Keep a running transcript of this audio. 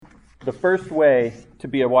The first way to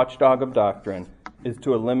be a watchdog of doctrine is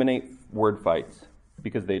to eliminate word fights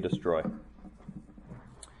because they destroy.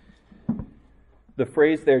 The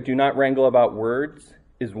phrase there, do not wrangle about words,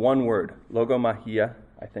 is one word, logomahia,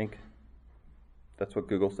 I think. That's what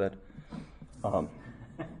Google said. How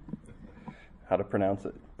to pronounce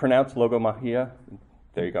it. Pronounce logomahia.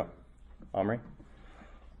 There you go. Omri.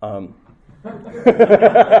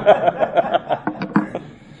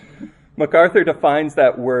 MacArthur defines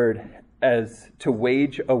that word as to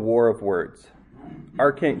wage a war of words.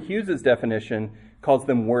 R. Kent Hughes' definition calls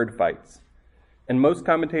them word fights. And most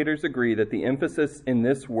commentators agree that the emphasis in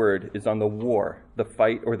this word is on the war, the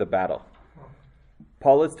fight, or the battle.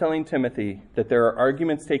 Paul is telling Timothy that there are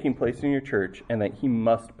arguments taking place in your church and that he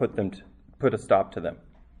must put a stop to them.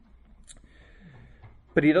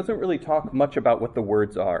 But he doesn't really talk much about what the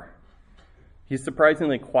words are. He's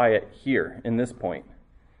surprisingly quiet here in this point.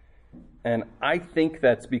 And I think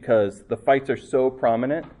that's because the fights are so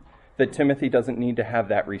prominent that Timothy doesn't need to have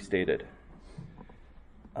that restated.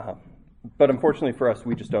 But unfortunately for us,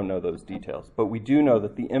 we just don't know those details. But we do know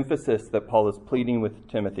that the emphasis that Paul is pleading with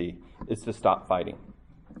Timothy is to stop fighting.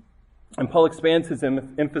 And Paul expands his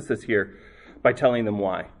emphasis here by telling them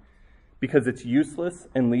why. Because it's useless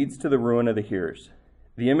and leads to the ruin of the hearers.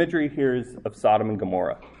 The imagery here is of Sodom and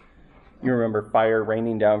Gomorrah. You remember fire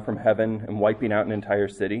raining down from heaven and wiping out an entire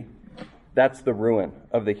city? That's the ruin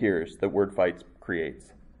of the hearers that word fights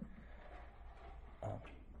creates.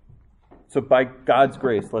 So by God's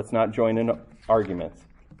grace, let's not join in arguments,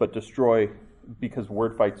 but destroy, because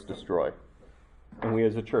word fights destroy. And we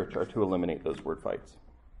as a church are to eliminate those word fights.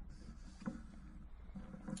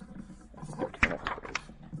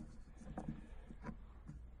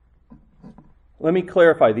 Let me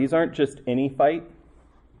clarify, these aren't just any fight.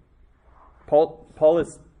 Paul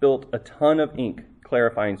has spilled a ton of ink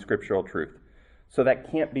clarifying scriptural truth. So that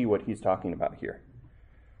can't be what he's talking about here.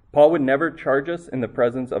 Paul would never charge us in the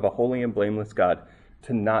presence of a holy and blameless God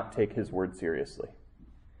to not take his word seriously.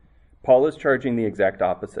 Paul is charging the exact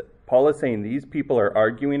opposite. Paul is saying these people are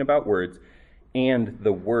arguing about words and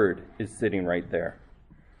the word is sitting right there.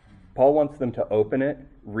 Paul wants them to open it,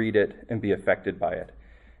 read it, and be affected by it.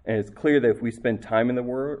 And it's clear that if we spend time in the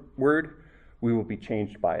word, we will be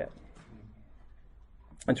changed by it.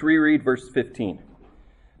 Let's reread verse 15.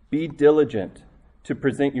 Be diligent to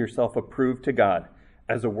present yourself approved to God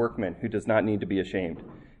as a workman who does not need to be ashamed,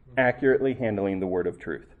 accurately handling the word of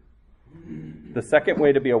truth. The second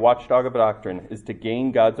way to be a watchdog of doctrine is to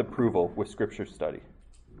gain God's approval with scripture study.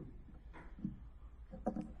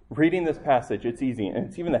 Reading this passage, it's easy, and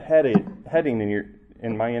it's even the heading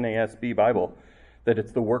in my NASB Bible that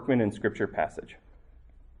it's the workman in scripture passage.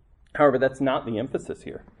 However, that's not the emphasis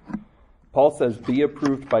here. Paul says, be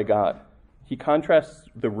approved by God. He contrasts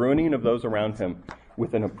the ruining of those around him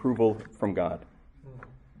with an approval from God.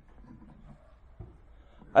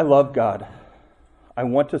 I love God. I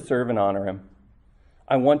want to serve and honor him.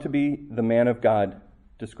 I want to be the man of God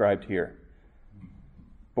described here.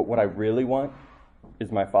 But what I really want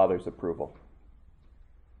is my Father's approval.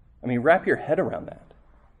 I mean, wrap your head around that.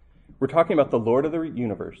 We're talking about the Lord of the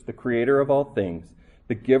universe, the creator of all things,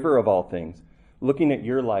 the giver of all things, looking at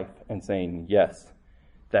your life and saying, yes,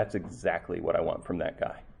 that's exactly what I want from that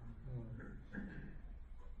guy.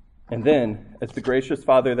 And then, as the gracious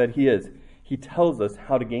Father that he is, he tells us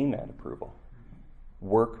how to gain that approval.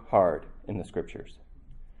 Work hard in the scriptures.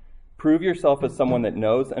 Prove yourself as someone that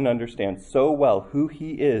knows and understands so well who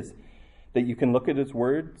he is that you can look at his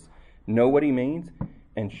words, know what he means,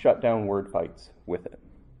 and shut down word fights with it.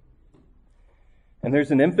 And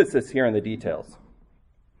there's an emphasis here on the details.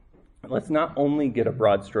 Let's not only get a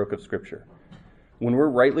broad stroke of scripture. When we're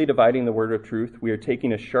rightly dividing the word of truth, we are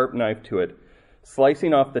taking a sharp knife to it,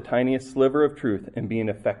 slicing off the tiniest sliver of truth and being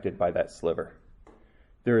affected by that sliver.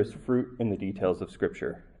 There is fruit in the details of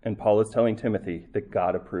Scripture, and Paul is telling Timothy that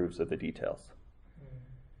God approves of the details.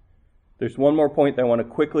 There's one more point that I want to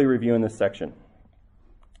quickly review in this section.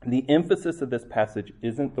 The emphasis of this passage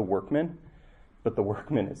isn't the workman, but the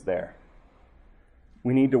workman is there.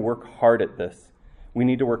 We need to work hard at this. We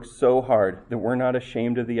need to work so hard that we're not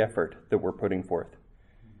ashamed of the effort that we're putting forth.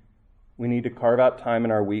 We need to carve out time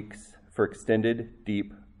in our weeks for extended,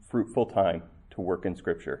 deep, fruitful time to work in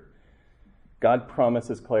Scripture. God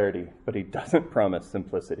promises clarity, but he doesn't promise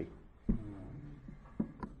simplicity.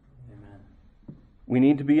 Amen. We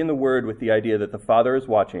need to be in the Word with the idea that the Father is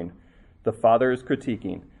watching, the Father is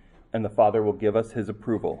critiquing, and the Father will give us his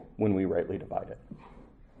approval when we rightly divide it.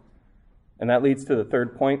 And that leads to the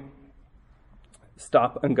third point.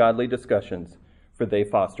 Stop ungodly discussions, for they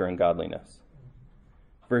foster ungodliness.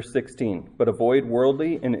 Verse 16, but avoid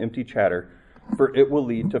worldly and empty chatter, for it will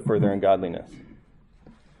lead to further ungodliness.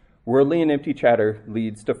 Worldly and empty chatter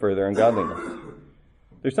leads to further ungodliness.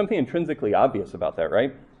 There's something intrinsically obvious about that,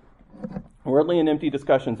 right? Worldly and empty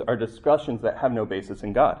discussions are discussions that have no basis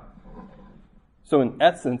in God. So in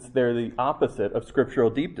essence, they're the opposite of scriptural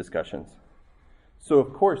deep discussions. So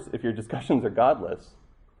of course, if your discussions are godless,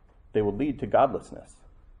 they will lead to godlessness.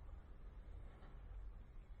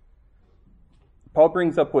 Paul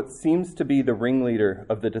brings up what seems to be the ringleader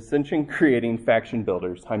of the dissension-creating faction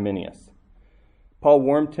builders, Hymenaeus. Paul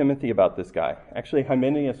warned Timothy about this guy. Actually,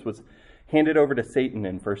 Hymenaeus was handed over to Satan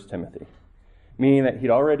in 1 Timothy, meaning that he'd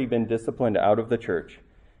already been disciplined out of the church,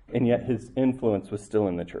 and yet his influence was still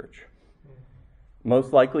in the church.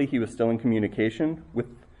 Most likely, he was still in communication with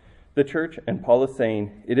the church, and Paul is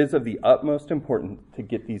saying, it is of the utmost importance to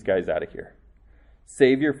get these guys out of here.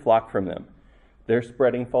 Save your flock from them. They're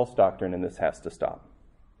spreading false doctrine, and this has to stop.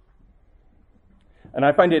 And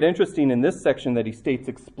I find it interesting in this section that he states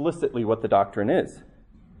explicitly what the doctrine is.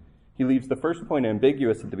 He leaves the first point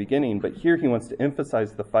ambiguous at the beginning, but here he wants to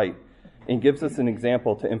emphasize the fight and gives us an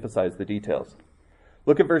example to emphasize the details.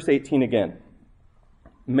 Look at verse 18 again.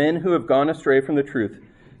 Men who have gone astray from the truth,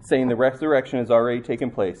 saying the resurrection has already taken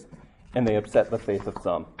place, and they upset the faith of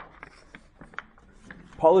some.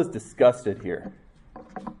 Paul is disgusted here.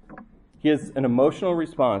 He has an emotional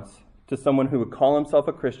response to someone who would call himself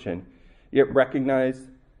a Christian, yet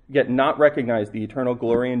not recognize the eternal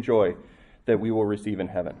glory and joy that we will receive in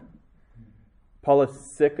heaven. Paul is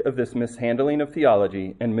sick of this mishandling of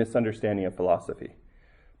theology and misunderstanding of philosophy.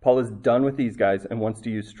 Paul is done with these guys and wants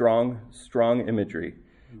to use strong imagery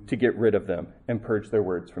to get rid of them and purge their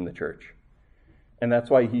words from the church. And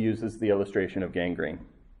that's why he uses the illustration of gangrene.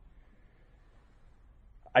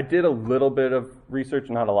 I did a little bit of research,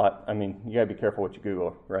 not a lot. I mean, you gotta be careful what you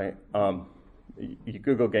Google, right? You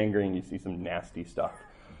Google gangrene, you see some nasty stuff.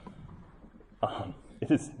 It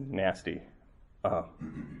is nasty.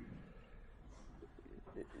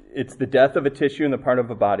 It's the death of a tissue in the part of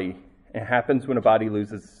a body. It happens when a body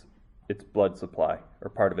loses its blood supply, or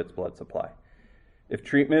part of its blood supply. If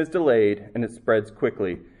treatment is delayed and it spreads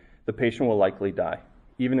quickly, the patient will likely die,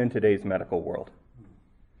 even in today's medical world.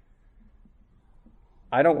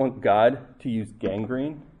 I don't want God to use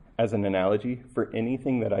gangrene as an analogy for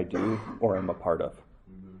anything that I do or am a part of.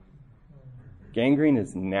 Gangrene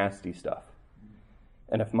is nasty stuff.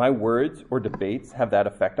 And if my words or debates have that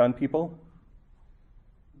effect on people,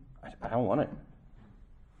 I don't want it.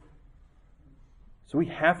 So we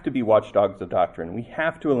have to be watchdogs of doctrine. We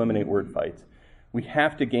have to eliminate word fights. We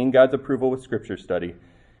have to gain God's approval with scripture study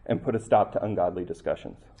and put a stop to ungodly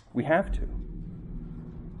discussions. We have to.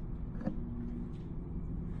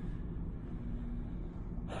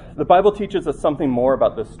 The Bible teaches us something more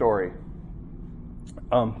about this story,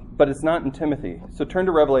 but it's not in Timothy. So turn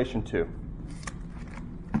to Revelation 2.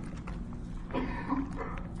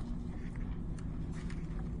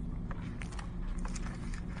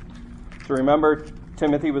 So remember,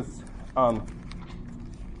 Timothy was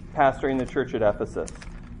pastoring the church at Ephesus.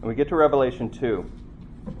 And we get to Revelation 2.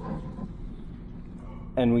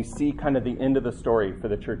 And we see kind of the end of the story for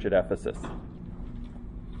the church at Ephesus.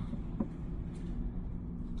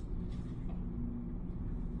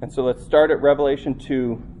 And so let's start at Revelation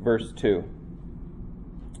 2, verse 2.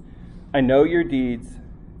 I know your deeds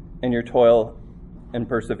and your toil and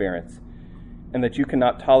perseverance, and that you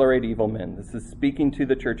cannot tolerate evil men. This is speaking to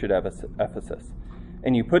the church at Ephesus.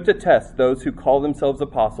 And you put to test those who call themselves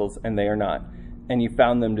apostles, and they are not, and you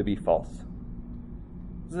found them to be false.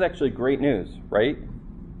 This is actually great news, right?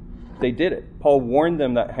 They did it. Paul warned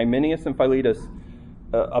them that Hymenaeus and Philetus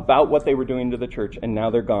about what they were doing to the church, and now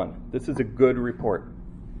they're gone. This is a good report.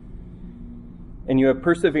 And you have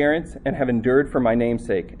perseverance and have endured for my name's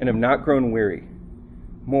sake, and have not grown weary.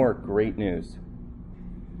 More great news.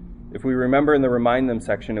 If we remember in the Remind Them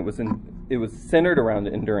section, it was centered around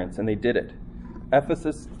endurance, and they did it.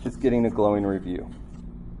 Ephesus is getting a glowing review.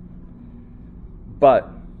 But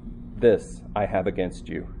this I have against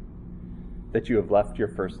you, that you have left your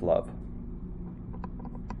first love.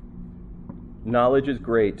 Knowledge is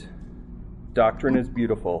great. Doctrine is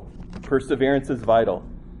beautiful. Perseverance is vital.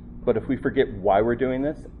 But if we forget why we're doing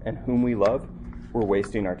this and whom we love, we're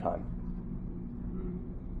wasting our time.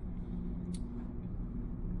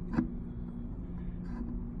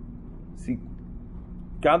 See,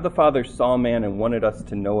 God the Father saw man and wanted us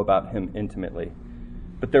to know about him intimately.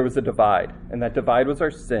 But there was a divide, and that divide was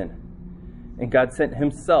our sin. And God sent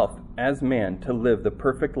himself as man to live the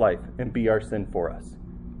perfect life and be our sin for us.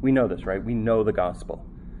 We know this, right? We know the gospel.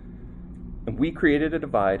 And we created a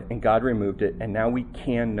divide, and God removed it, and now we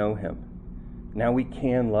can know him. Now we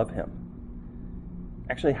can love him.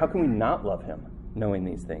 Actually, how can we not love him knowing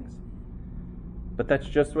these things? But that's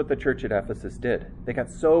just what the church at Ephesus did. They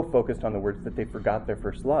got so focused on the words that they forgot their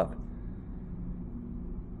first love.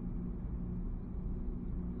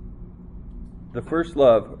 The first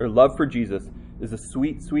love, or love for Jesus, is a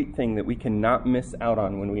sweet, sweet thing that we cannot miss out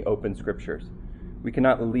on when we open scriptures. We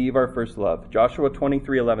cannot leave our first love. Joshua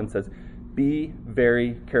 23:11 says, "Be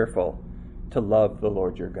very careful to love the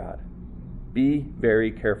Lord your God." Be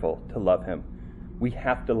very careful to love him. We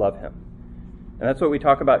have to love him. And that's what we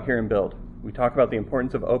talk about here in Build. We talk about the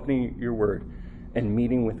importance of opening your word and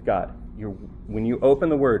meeting with God. When you open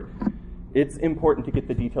the word, it's important to get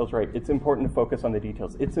the details right. It's important to focus on the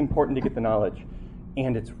details. It's important to get the knowledge.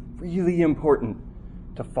 And it's really important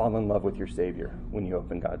to fall in love with your Savior when you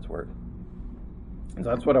open God's word. And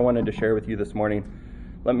so that's what I wanted to share with you this morning.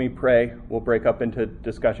 Let me pray. We'll break up into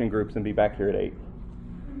discussion groups and be back here at 8.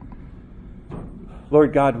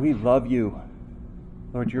 Lord God, we love you.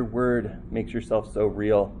 Lord, your word makes yourself so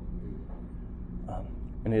real.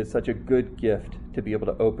 And it is such a good gift to be able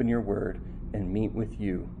to open your word and meet with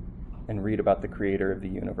you and read about the creator of the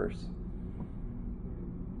universe.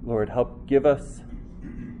 Lord, help give us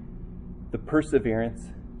the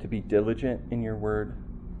perseverance to be diligent in your word.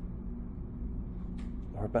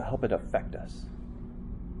 Lord, but help it affect us.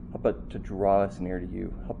 Help it to draw us near to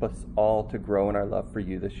you. Help us all to grow in our love for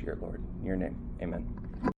you this year, Lord. In your name, amen.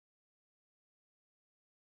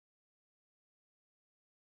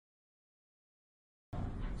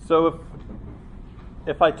 So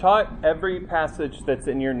if I taught every passage that's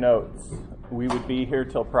in your notes, we would be here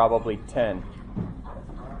till probably 10.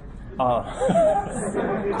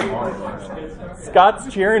 Scott's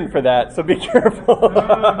cheering for that, so be careful.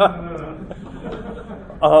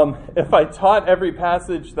 If I taught every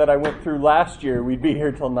passage that I went through last year, we'd be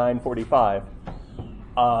here till 9:45.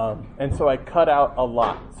 And so I cut out a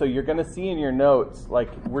lot. So you're going to see in your notes, like,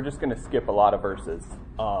 we're just going to skip a lot of verses.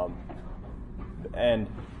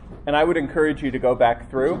 And I would encourage you to go back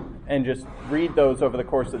through and just read those over the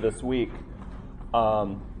course of this week,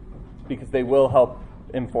 because they will help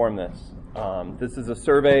inform this. This is a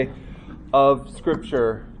survey of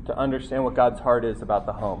Scripture to understand what God's heart is about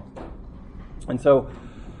the home. And so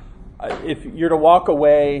if you're to walk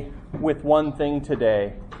away with one thing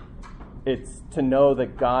today, it's to know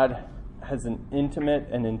that God has an intimate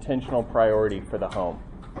and intentional priority for the home.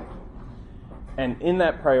 And in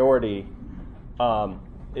that priority,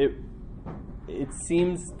 it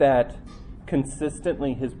seems that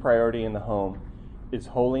consistently his priority in the home is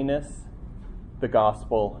holiness, the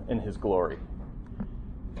gospel, and his glory.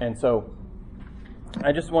 And so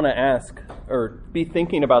I just want to ask, or be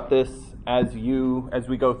thinking about this as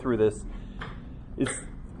we go through this,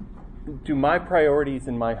 do my priorities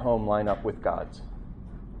in my home line up with God's?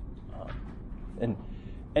 And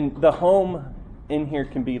the home in here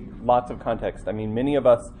can be lots of context. I mean, many of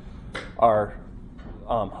us are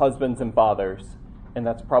husbands and fathers, and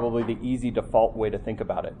that's probably the easy default way to think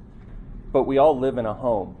about it. But we all live in a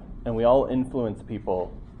home, and we all influence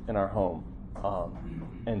people in our home.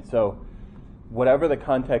 And so whatever the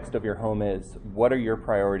context of your home is, what are your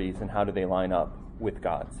priorities and how do they line up with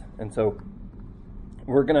God's? And so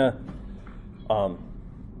we're going to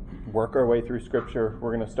work our way through Scripture.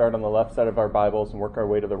 We're going to start on the left side of our Bibles and work our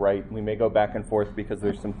way to the right. We may go back and forth because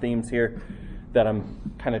there's some themes here that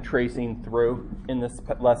I'm kind of tracing through in this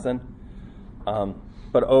lesson.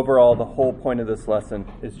 But overall, the whole point of this lesson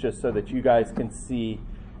is just so that you guys can see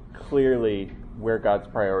clearly where God's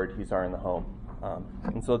priorities are in the home.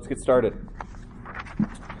 And so let's get started.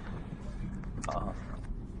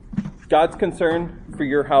 God's concern for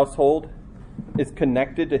your household is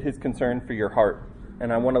connected to his concern for your heart.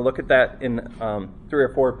 And I want to look at that in 3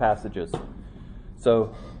 or 4 passages.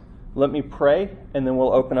 So let me pray, and then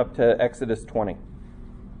we'll open up to Exodus 20.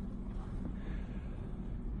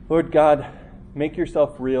 Lord God, make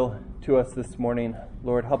yourself real to us this morning.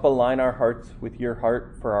 Lord, help align our hearts with your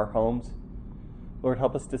heart for our homes. Lord,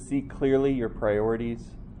 help us to see clearly your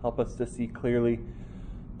priorities. Help us to see clearly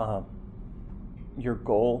your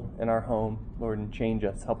goal in our home, Lord, and change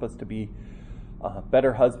us. Help us to be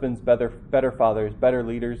better husbands, better fathers, better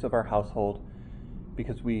leaders of our household,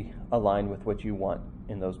 because we align with what you want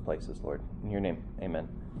in those places, Lord. In your name, amen.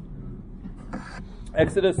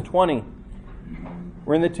 Exodus 20.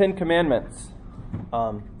 We're in the 10 Commandments.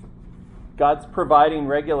 God's providing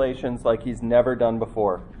regulations like he's never done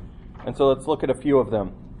before. And so let's look at a few of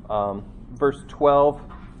them. Verse 12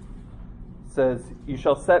 says, "You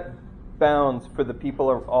shall set bounds for the people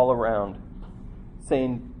all around,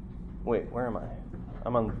 saying," wait, where am I?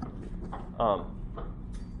 I'm on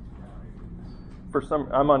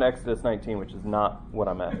I'm on Exodus 19, which is not what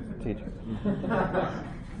I'm teaching.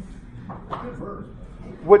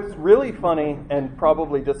 What's really funny and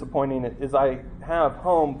probably disappointing is I have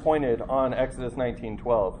home pointed on Exodus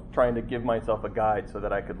 19:12, trying to give myself a guide so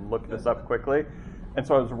that I could look this up quickly. And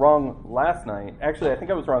so I was wrong last night. Actually, I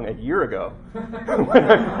think I was wrong a year ago when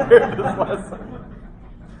I prepared this lesson.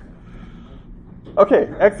 Okay,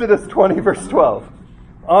 Exodus 20, verse 12.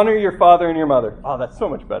 Honor your father and your mother. Oh, that's so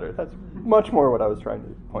much better. That's much more what I was trying to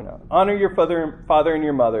point out. Honor your father and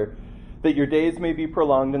your mother, that your days may be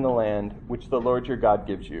prolonged in the land which the Lord your God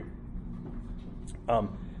gives you.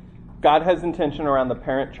 God has intention around the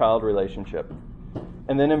parent-child relationship.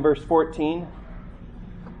 And then in verse 14,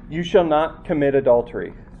 you shall not commit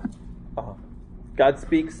adultery. God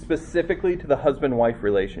speaks specifically to the husband-wife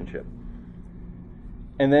relationship.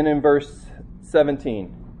 And then in verse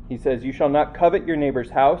 17, he says, you shall not covet your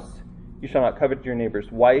neighbor's house, you shall not covet your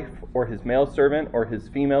neighbor's wife, or his male servant, or his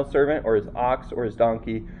female servant, or his ox, or his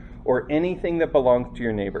donkey, or anything that belongs to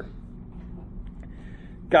your neighbor.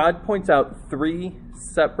 God points out three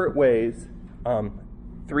separate ways,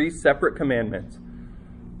 three separate commandments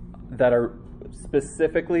that are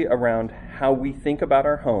specifically around how we think about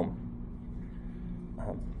our home.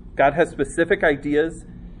 God has specific ideas,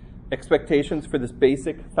 expectations for this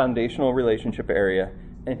basic foundational relationship area,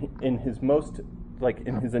 and in his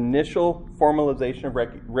initial formalization of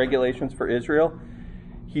regulations for Israel,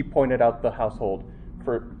 he pointed out the household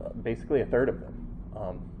for basically a third of them.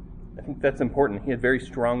 I think that's important. He had very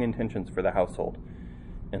strong intentions for the household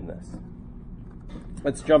in this.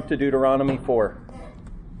 Let's jump to Deuteronomy 4.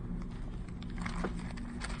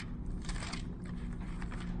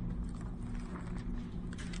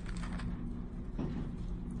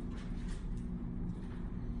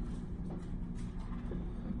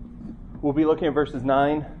 We'll be looking at verses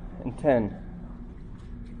 9 and 10.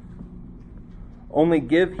 Only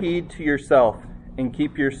give heed to yourself and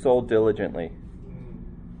keep your soul diligently.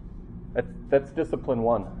 That's discipline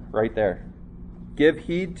 1 right there. Give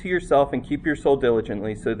heed to yourself and keep your soul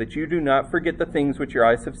diligently, so that you do not forget the things which your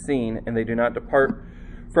eyes have seen, and they do not depart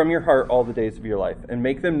from your heart all the days of your life, and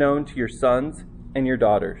make them known to your sons and your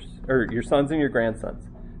daughters, or your sons and your grandsons.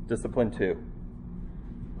 Discipline 2.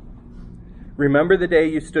 Remember the day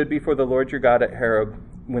you stood before the Lord your God at Horeb,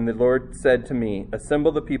 when the Lord said to me,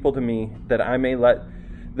 assemble the people to me, that I may let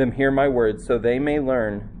them hear my words, so they may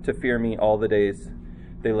learn to fear me all the days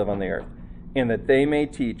they live on the earth, and that they may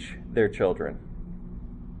teach their children.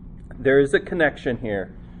 There is a connection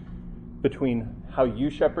here between how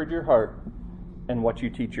you shepherd your heart and what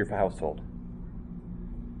you teach your household.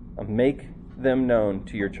 Make them known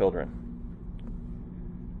to your children.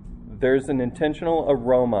 There's an intentional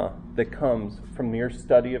aroma that comes from your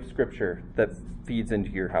study of Scripture that feeds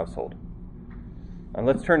into your household.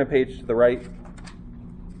 Let's turn a page to the right,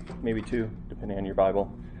 maybe 2, depending on your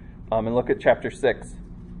Bible, and look at chapter 6.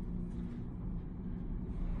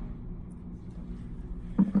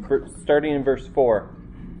 Starting in verse 4.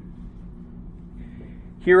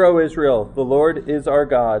 Hear, O Israel, the Lord is our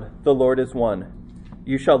God, the Lord is one.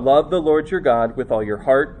 You shall love the Lord your God with all your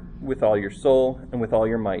heart, with all your soul, and with all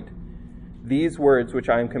your might. These words which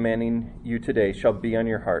I am commanding you today shall be on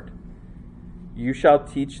your heart. You shall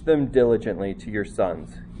teach them diligently to your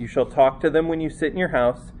sons. You shall talk to them when you sit in your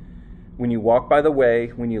house, when you walk by the way,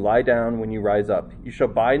 when you lie down, when you rise up. You shall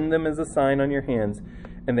bind them as a sign on your hands,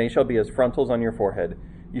 and they shall be as frontals on your forehead.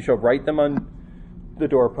 You shall write them on the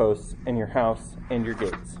doorposts in your house and your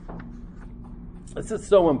gates. This is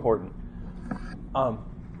so important.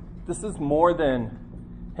 This is more than,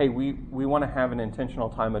 hey, we want to have an intentional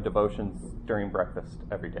time of devotions during breakfast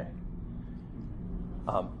every day.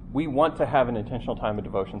 We want to have an intentional time of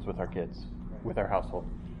devotions with our kids, with our household.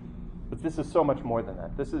 But this is so much more than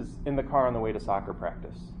that. This is in the car on the way to soccer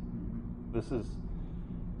practice. This is,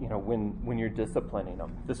 when you're disciplining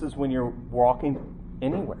them. This is when you're walking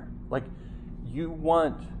anywhere. Like, you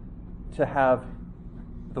want to have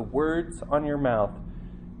the words on your mouth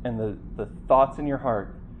and the thoughts in your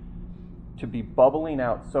heart to be bubbling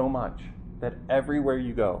out so much that everywhere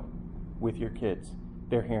you go with your kids,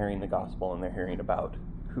 they're hearing the gospel and they're hearing about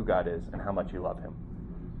who God is and how much you love him.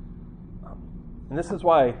 And this is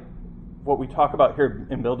why what we talk about here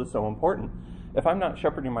in Build is so important. If I'm not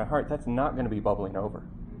shepherding my heart, that's not going to be bubbling over.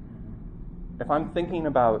 If I'm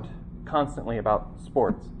thinking constantly about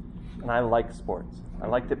sports, and I like sports. I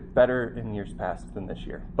liked it better in years past than this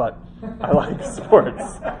year, but I like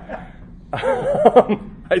sports.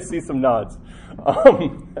 I see some nods.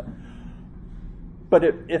 But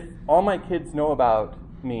if all my kids know about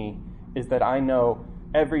me is that I know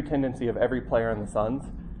every tendency of every player in the Suns,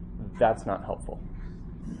 that's not helpful.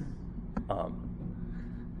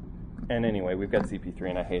 And anyway, we've got CP3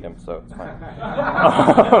 and I hate him, so it's fine.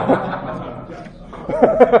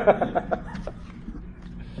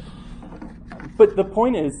 But the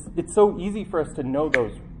point is, it's so easy for us to know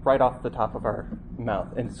those right off the top of our mouth.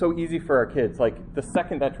 And it's so easy for our kids. Like, the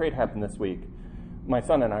second that trade happened this week, my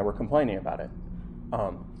son and I were complaining about it.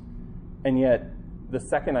 And yet, the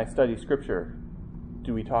second I study Scripture,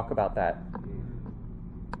 do we talk about that?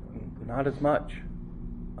 Not as much.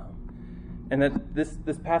 And that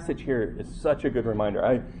this passage here is such a good reminder.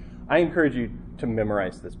 I encourage you to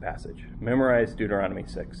memorize this passage. Memorize Deuteronomy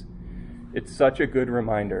 6. It's such a good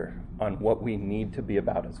reminder on what we need to be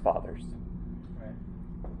about as fathers. Right.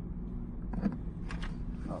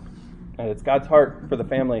 And it's God's heart for the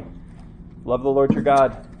family. Love the Lord your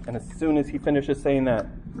God. And as soon as he finishes saying that,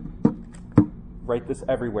 write this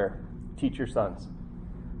everywhere. Teach your sons.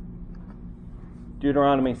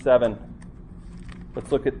 Deuteronomy 7. Let's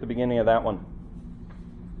look at the beginning of that one.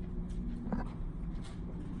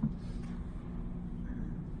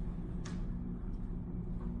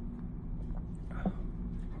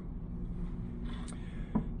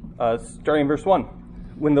 Starting in verse 1.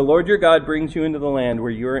 When the Lord your God brings you into the land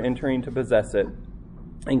where you are entering to possess it,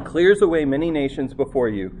 and clears away many nations before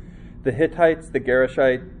you, the Hittites, the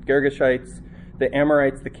Girgashites, the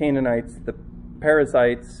Amorites, the Canaanites, the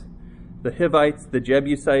Perizzites, the Hivites, the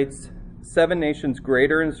Jebusites, 7 nations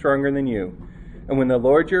greater and stronger than you. And when the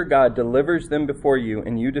Lord your God delivers them before you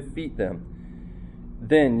and you defeat them,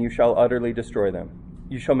 then you shall utterly destroy them.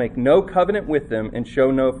 You shall make no covenant with them and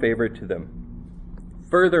show no favor to them.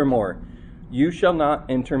 Furthermore, you shall not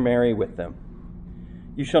intermarry with them.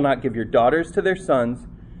 You shall not give your daughters to their sons,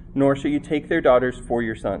 nor shall you take their daughters for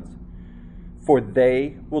your sons. For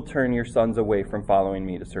they will turn your sons away from following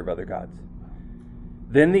me to serve other gods.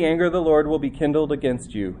 Then the anger of the Lord will be kindled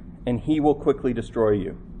against you, and he will quickly destroy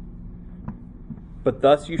you. But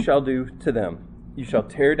thus you shall do to them. You shall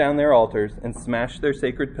tear down their altars and smash their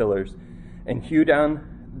sacred pillars, and hew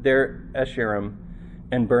down their Asherim,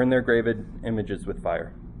 and burn their graven images with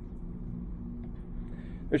fire.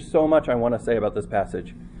 There's so much I want to say about this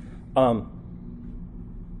passage.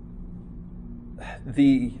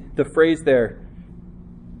 The phrase there,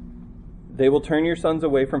 they will turn your sons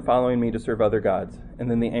away from following me to serve other gods,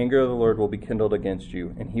 and then the anger of the Lord will be kindled against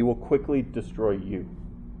you, and he will quickly destroy you.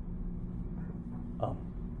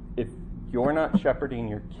 If you're not shepherding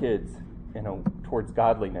your kids towards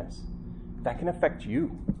godliness, that can affect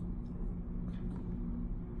you.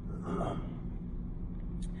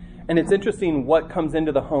 And it's interesting what comes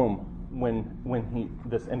into the home when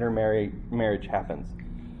this intermarriage happens.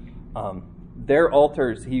 Their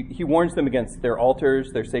altars, he warns them against their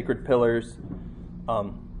altars, their sacred pillars,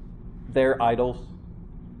 their idols.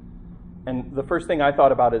 And the first thing I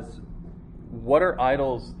thought about is, what are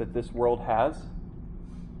idols that this world has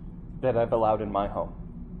that I've allowed in my home?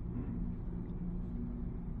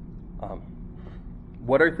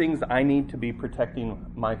 What are things I need to be protecting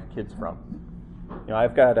my kids from?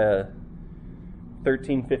 I've got a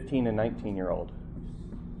 13, 15, and 19-year-old.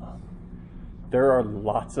 There are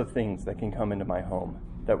lots of things that can come into my home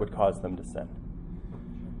that would cause them to sin.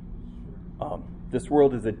 This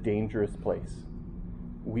world is a dangerous place.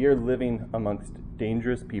 We are living amongst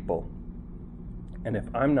dangerous people. And if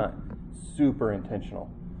I'm not super intentional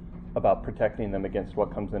about protecting them against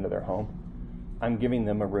what comes into their home, I'm giving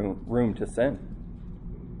them a room to sin.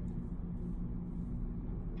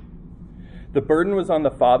 The burden was on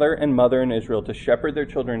the father and mother in Israel to shepherd their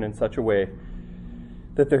children in such a way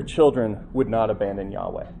that their children would not abandon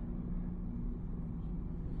Yahweh.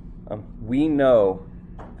 We know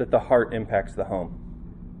that the heart impacts the home.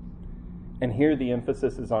 And here the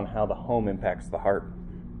emphasis is on how the home impacts the heart.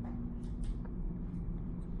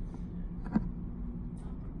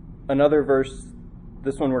 Another verse,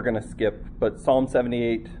 this one we're going to skip, but Psalm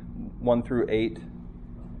 78, 1 through 8,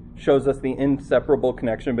 shows us the inseparable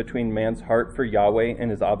connection between man's heart for Yahweh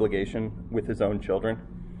and his obligation with his own children.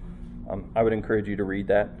 I would encourage you to read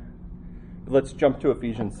that. But let's jump to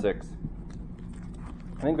Ephesians 6.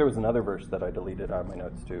 I think there was another verse that I deleted out of my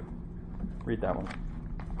notes too. Read that one.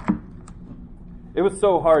 It was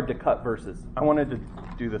so hard to cut verses. I wanted to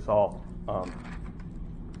do this all.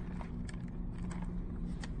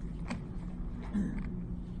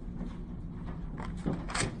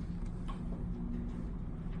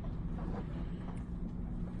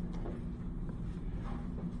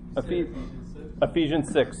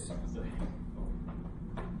 Ephesians 6.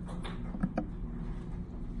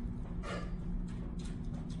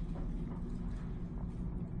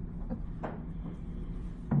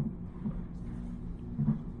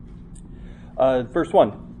 Verse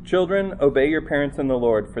 1. Children, obey your parents in the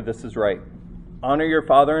Lord, for this is right. Honor your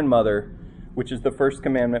father and mother, which is the first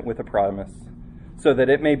commandment with a promise, so that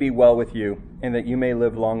it may be well with you, and that you may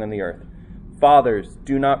live long on the earth. Fathers,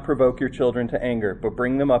 do not provoke your children to anger, but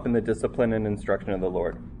bring them up in the discipline and instruction of the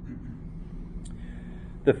Lord.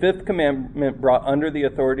 The fifth commandment brought under the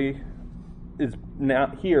authority is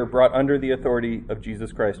now here brought under the authority of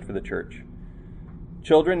Jesus Christ for the church.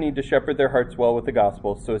 Children need to shepherd their hearts well with the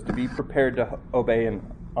gospel so as to be prepared to obey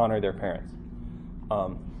and honor their parents.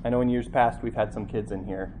 I know in years past we've had some kids in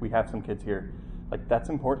here. We have some kids here. Like, that's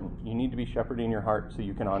important. You need to be shepherding your heart so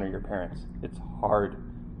you can honor your parents. It's hard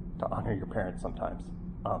to honor your parents sometimes.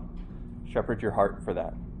 Shepherd your heart for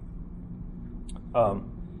that.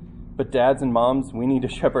 But dads and moms, we need to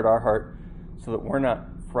shepherd our heart so that we're not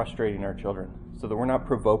frustrating our children, so that we're not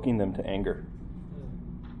provoking them to anger.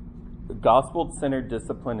 Gospel-centered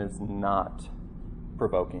discipline is not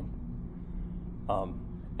provoking.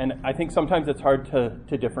 And I think sometimes it's hard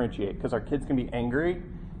to differentiate because our kids can be angry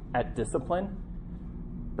at discipline,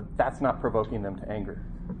 but that's not provoking them to anger.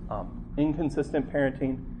 Inconsistent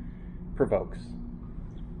parenting provokes.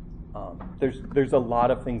 There's a lot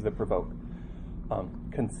of things that provoke.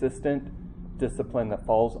 Consistent discipline that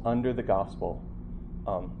falls under the gospel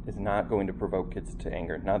is not going to provoke kids to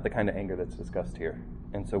anger, not the kind of anger that's discussed here.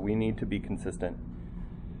 And so we need to be consistent.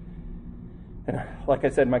 And like I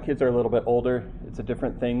said, my kids are a little bit older. It's a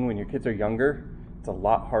different thing when your kids are younger. It's a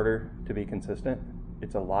lot harder to be consistent.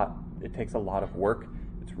 It takes a lot of work.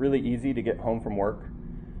 It's really easy to get home from work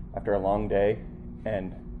after a long day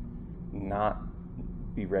and not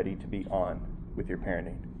be ready to be on with your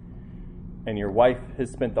parenting. And your wife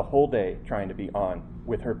has spent the whole day trying to be on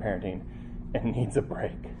with her parenting and needs a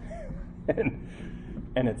break. and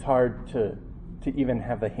it's hard to even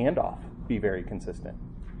have the handoff be very consistent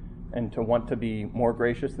and to want to be more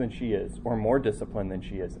gracious than she is or more disciplined than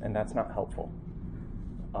she is, and that's not helpful.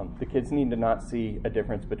 The kids need to not see a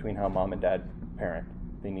difference between how mom and dad parent.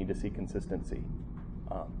 They need to see consistency.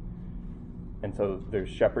 And so there's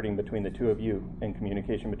shepherding between the two of you and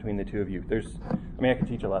communication between the two of you. I could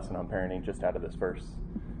teach a lesson on parenting just out of this verse.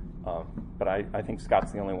 But I think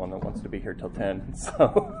Scott's the only one that wants to be here till 10.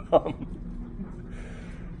 So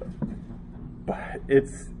but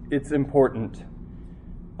it's important.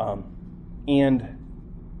 And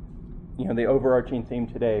the overarching theme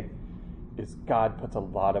today is God puts a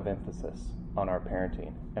lot of emphasis on our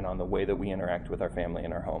parenting and on the way that we interact with our family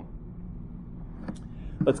in our home.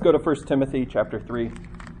 Let's go to 1 Timothy chapter 3.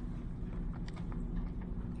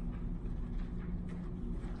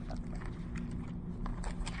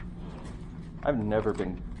 I've never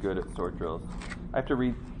been good at sword drills. I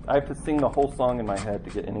have to sing the whole song in my head to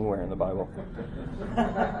get anywhere in the Bible.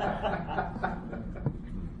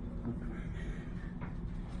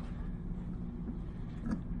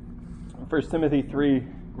 1 Timothy 3,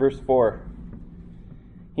 verse 4.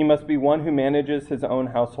 He must be one who manages his own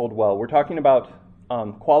household well. We're talking about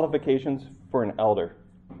qualifications for an elder.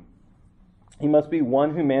 He must be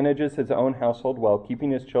one who manages his own household well,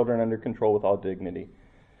 keeping his children under control with all dignity.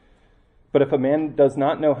 But if a man does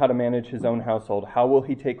not know how to manage his own household, how will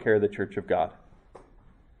he take care of the church of God?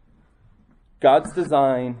 God's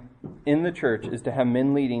design in the church is to have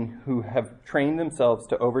men leading who have trained themselves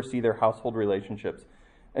to oversee their household relationships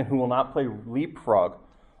and who will not play leapfrog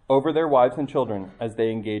over their wives and children as they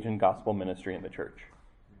engage in gospel ministry in the church.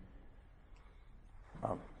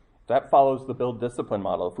 That follows the build discipline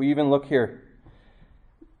model. If we even look here,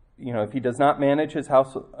 if he does not manage his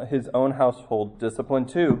own household, discipline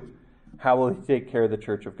 2, how will he take care of the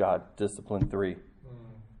church of God? Discipline 3.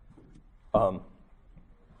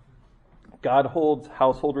 God holds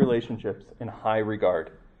household relationships in high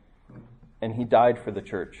regard, and he died for the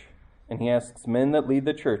church, and he asks men that lead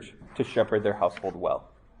the church to shepherd their household well.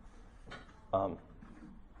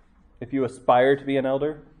 If you aspire to be an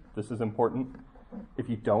elder, this is important. If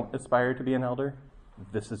you don't aspire to be an elder,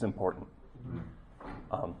 this is important.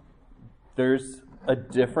 There's a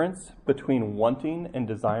difference between wanting and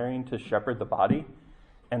desiring to shepherd the body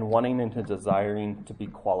and wanting and desiring to be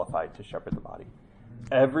qualified to shepherd the body.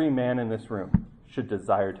 Every man in this room should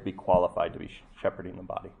desire to be qualified to be shepherding the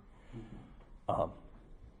body.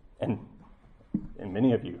 And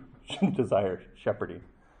many of you should desire shepherding.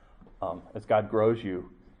 As God grows you,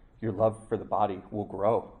 your love for the body will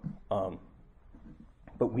grow.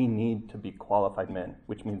 But we need to be qualified men,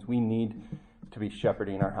 which means we need to be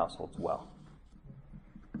shepherding our households well.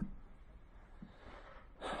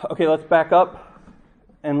 Okay, let's back up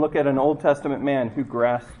and look at an Old Testament man who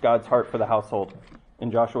grasped God's heart for the household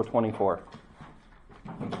in Joshua 24.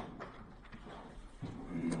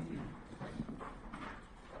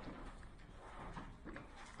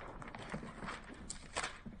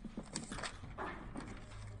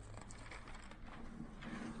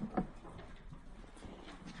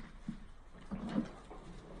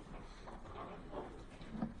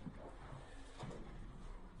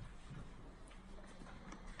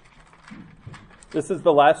 This is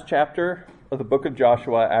the last chapter of the book of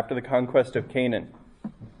Joshua after the conquest of Canaan.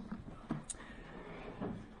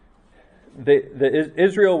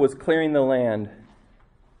 Israel was clearing the land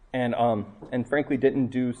and frankly didn't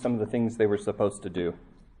do some of the things they were supposed to do.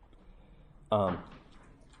 And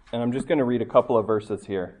I'm just going to read a couple of verses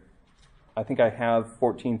here. I think I have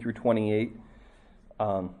 14 through 28, but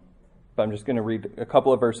I'm just going to read a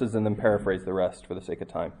couple of verses and then paraphrase the rest for the sake of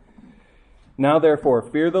time. Now therefore,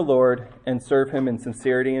 fear the Lord and serve him in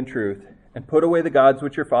sincerity and truth, and put away the gods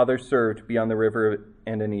which your fathers served beyond the river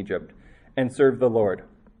and in Egypt, and serve the Lord.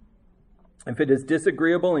 If it is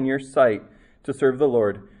disagreeable in your sight to serve the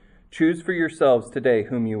Lord, choose for yourselves today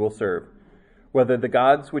whom you will serve, whether the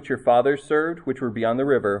gods which your fathers served, which were beyond the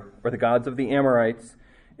river, or the gods of the Amorites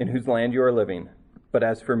in whose land you are living. But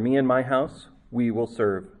as for me and my house, we will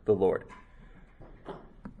serve the Lord.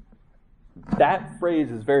 That phrase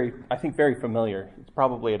is very familiar. It's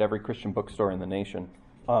probably at every Christian bookstore in the nation.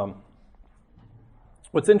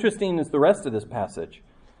 What's interesting is the rest of this passage,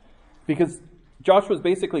 because Joshua's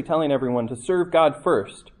basically telling everyone to serve God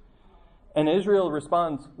first. And Israel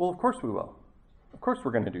responds, well, of course we will. Of course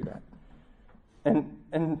we're going to do that.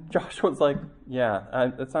 And Joshua's like, yeah,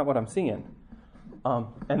 that's not what I'm seeing.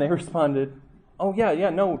 And they responded, oh, yeah,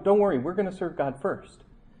 no, don't worry. We're going to serve God first.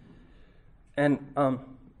 And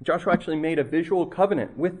Joshua actually made a visual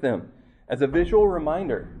covenant with them as a visual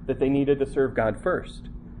reminder that they needed to serve God first.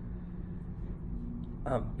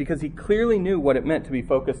 Because he clearly knew what it meant to be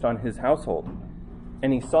focused on his household.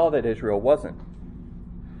 And he saw that Israel wasn't.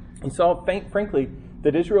 He saw, frankly,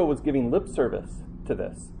 that Israel was giving lip service to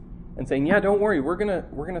this and saying, yeah, don't worry, we're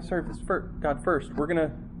gonna serve God first. We're going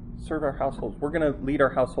to serve our households. We're going to lead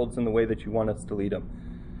our households in the way that you want us to lead them.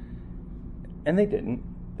 And they didn't.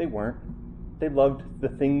 They weren't. They loved the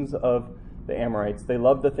things of the Amorites. They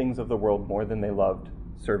loved the things of the world more than they loved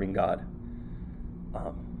serving God.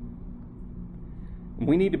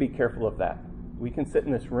 We need to be careful of that. We can sit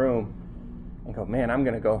in this room and go, man, I'm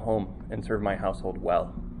going to go home and serve my household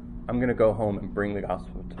well. I'm going to go home and bring the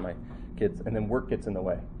gospel to my kids. And then work gets in the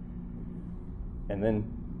way. And then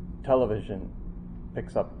television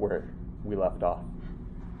picks up where we left off.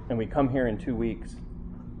 And we come here in 2 weeks,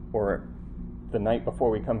 or the night before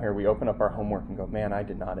we come here, we open up our homework and go, man, I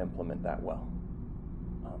did not implement that well.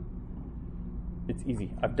 It's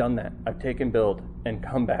easy. I've done that. I've taken build and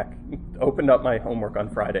come back, opened up my homework on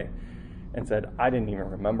Friday and said, I didn't even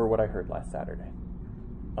remember what I heard last Saturday.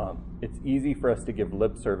 It's easy for us to give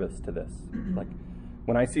lip service to this. Like,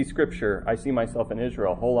 when I see Scripture, I see myself in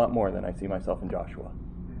Israel a whole lot more than I see myself in Joshua.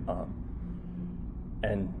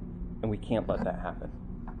 And we can't let that happen.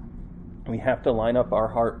 We have to line up our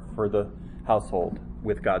heart for the household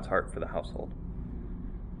with God's heart for the household.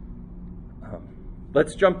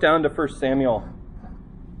 Let's jump down to 1 Samuel.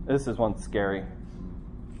 This is one scary.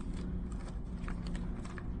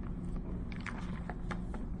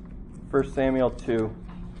 First Samuel 2.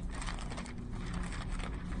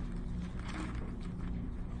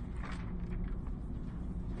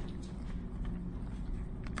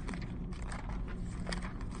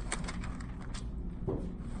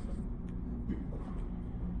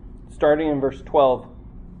 Starting in verse 12.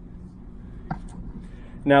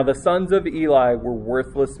 Now the sons of Eli were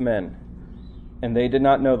worthless men, and they did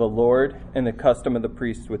not know the Lord and the custom of the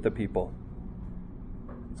priests with the people.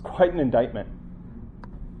 It's quite an indictment.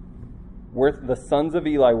 The sons of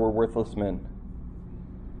Eli were worthless men.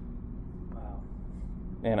 Wow.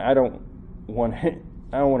 And I don't want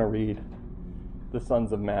to read the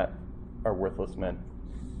sons of Matt are worthless men.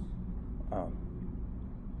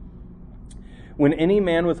 When any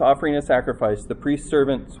man was offering a sacrifice, the priest's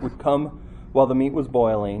servants would come while the meat was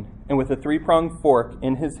boiling, and with a 3-pronged fork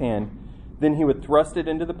in his hand, then he would thrust it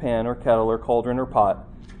into the pan or kettle or cauldron or pot.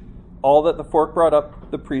 All that the fork brought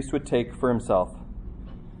up, the priest would take for himself.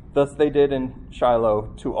 Thus they did in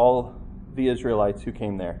Shiloh to all the Israelites who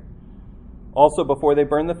came there. Also, before they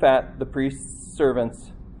burned the fat, the priest's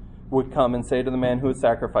servants would come and say to the man who was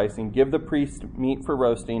sacrificing, give the priest meat for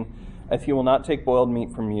roasting, as he will not take boiled meat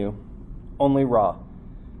from you, only raw.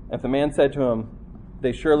 If the man said to him,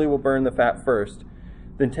 they surely will burn the fat first,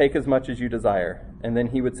 then take as much as you desire. And then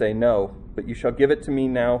he would say, no, but you shall give it to me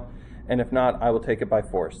now, and if not, I will take it by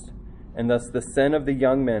force. And thus the sin of the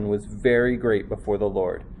young men was very great before the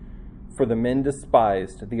Lord, for the men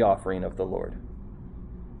despised the offering of the Lord.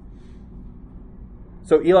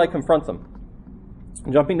 So Eli confronts them.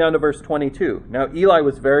 Jumping down to verse 22. Now Eli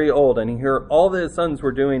was very old, and he heard all that his sons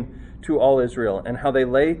were doing to all Israel, and how they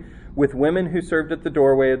lay with women who served at the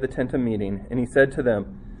doorway of the tent of meeting. And he said to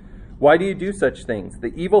them, why do you do such things,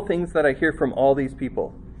 the evil things that I hear from all these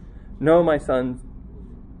people? No, my sons,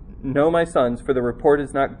 "No, my sons, for the report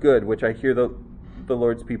is not good which I hear the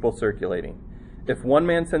Lord's people circulating. If one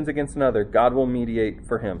man sins against another, God will mediate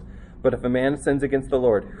for him. But if a man sins against the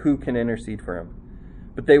Lord, who can intercede for him?"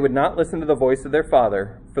 But they would not listen to the voice of their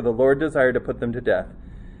father, for the Lord desired to put them to death.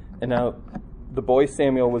 And now the boy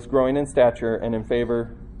Samuel was growing in stature and in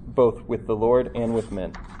favor both with the Lord and with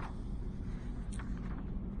men.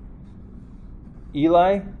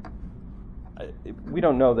 Eli, we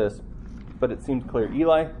don't know this, but it seems clear.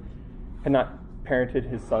 Eli had not parented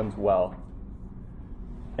his sons well,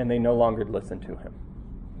 and they no longer listened to him.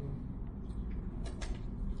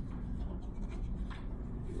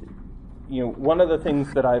 You know, one of the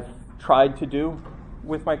things that I've tried to do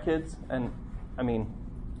with my kids, and I mean,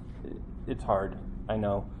 it's hard, I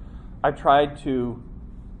know. I've tried to,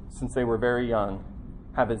 since they were very young,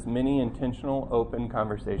 have as many intentional, open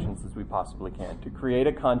conversations as we possibly can to create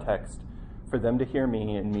a context for them to hear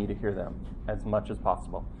me and me to hear them as much as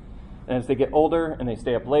possible. And as they get older and they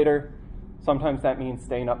stay up later, sometimes that means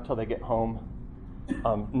staying up till they get home.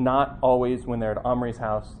 Not always when they're at Omri's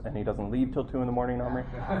house and he doesn't leave till 2 a.m, Omri.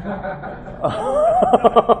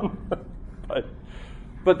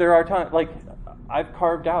 But there are times, like, I've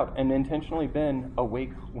carved out and intentionally been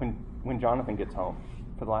awake when Jonathan gets home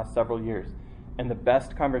for the last several years. And the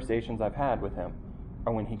best conversations I've had with him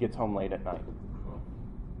are when he gets home late at night.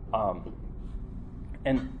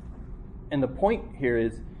 And the point here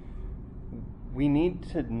is we need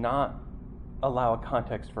to not allow a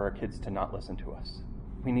context for our kids to not listen to us.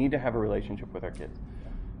 We need to have a relationship with our kids.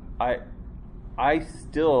 I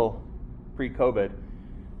still, pre-COVID,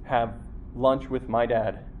 have lunch with my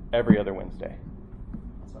dad every other Wednesday.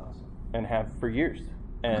 That's awesome. And have for years.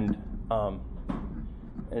 And I'm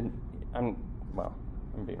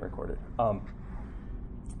being recorded.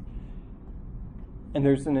 And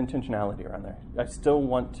there's an intentionality around there. I still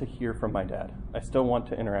want to hear from my dad. I still want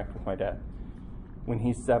to interact with my dad when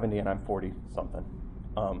he's 70 and I'm 40-something.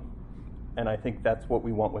 And I think that's what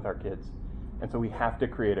we want with our kids. And so we have to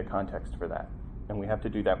create a context for that. And we have to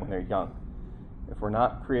do that when they're young. If we're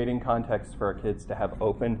not creating context for our kids to have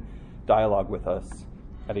open dialogue with us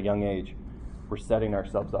at a young age, we're setting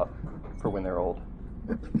ourselves up for when they're old.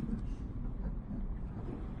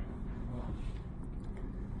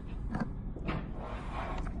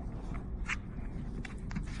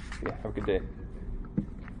 Yeah, have a good day.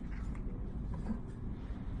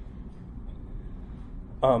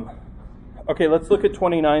 Okay, let's look at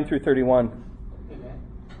 29 through 31. Hey, man.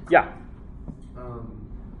 Yeah.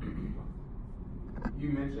 You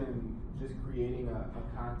mentioned just creating a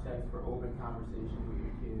context for open conversation with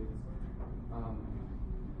your kids.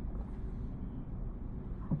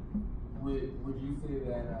 Would you say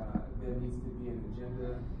that there needs to be an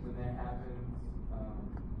agenda when that happens?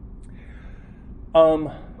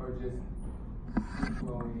 Or just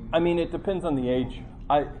flowing? I mean, it depends on the age.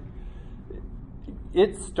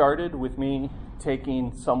 It started with me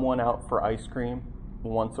taking someone out for ice cream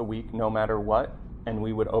once a week, no matter what, and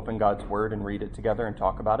we would open God's Word and read it together and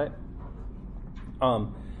talk about it.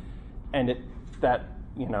 And that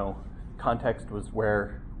context was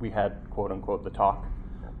where we had, quote unquote, the talk.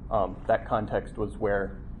 That context was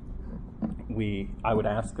where I would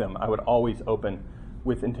ask them. I would always open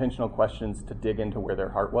with intentional questions to dig into where their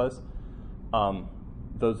heart was.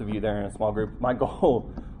 Those of you there in a small group, my goal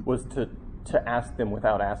was to ask them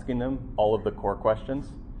without asking them all of the core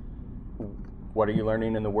questions. What are you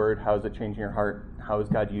learning in the Word? How is it changing your heart? How is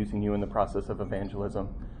God using you in the process of evangelism?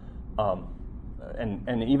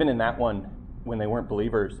 And even in that one, when they weren't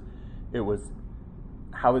believers, it was,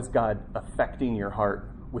 how is God affecting your heart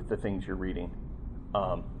with the things you're reading?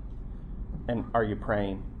 And are you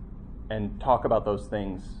praying? And talk about those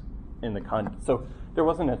things in the So there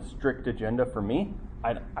wasn't a strict agenda for me.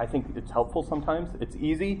 I think it's helpful sometimes. It's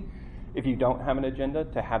easy, if you don't have an agenda,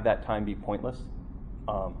 to have that time be pointless.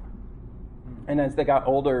 And as they got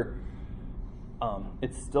older,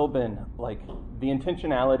 it's still been like the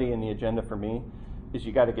intentionality and the agenda for me is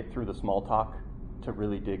you got to get through the small talk to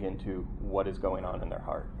really dig into what is going on in their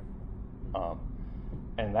heart.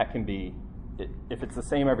 And that can be, if it's the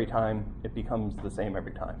same every time, it becomes the same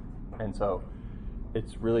every time. And so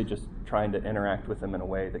it's really just trying to interact with them in a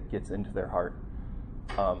way that gets into their heart.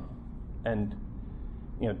 And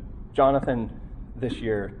Jonathan this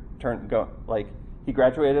year he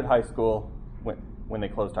graduated high school when they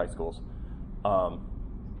closed high schools.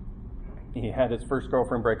 He had his first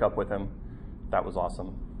girlfriend break up with him. That was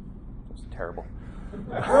awesome. It was terrible.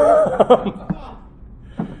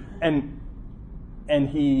 And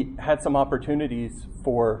he had some opportunities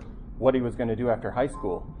for what he was going to do after high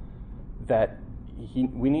school that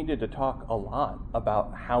we needed to talk a lot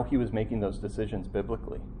about how he was making those decisions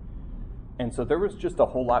biblically. And so there was just a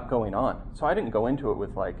whole lot going on. So I didn't go into it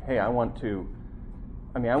with like, hey, I went into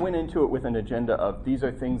it with an agenda of these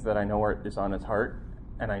are things that I know is on his heart,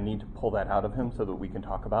 and I need to pull that out of him so that we can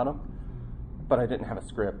talk about them. But I didn't have a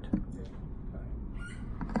script. Do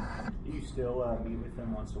you still meet with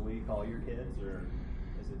them once a week, all your kids, or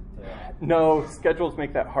is it? No, schedules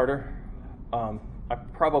make that harder. I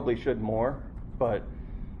probably should more, but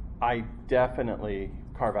I definitely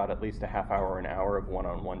carve out at least a half hour, an hour of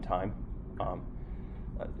one-on-one time.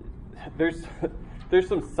 There's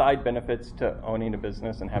some side benefits to owning a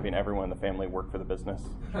business and having everyone in the family work for the business.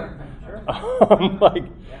 Sure. Like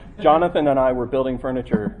Jonathan and I were building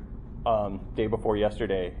furniture day before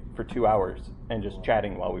yesterday for 2 hours and just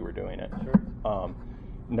chatting while we were doing it. Sure.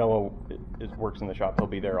 Noah works in the shop. He'll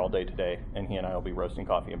be there all day today, and he and I will be roasting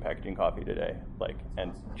coffee and packaging coffee today,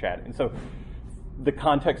 and chatting. So the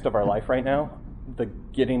context of our life right now, the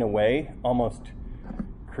getting away almost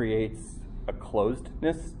creates a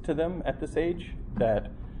closedness to them at this age that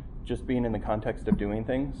just being in the context of doing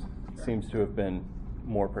things seems to have been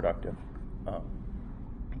more productive.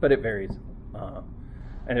 But it varies.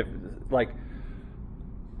 And if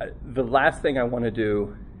the last thing I want to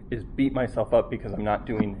do is beat myself up because I'm not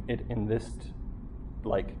doing it in this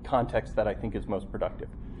context that I think is most productive.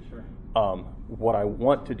 Sure. What I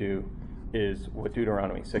want to do is what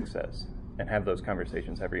Deuteronomy 6 says, and have those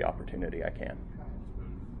conversations every opportunity I can.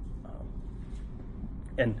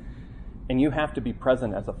 And you have to be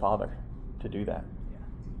present as a father to do that.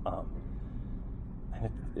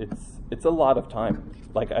 And it's a lot of time.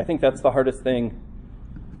 I think that's the hardest thing.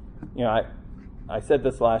 I said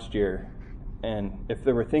this last year, and if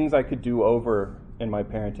there were things I could do over in my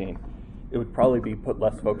parenting, it would probably be put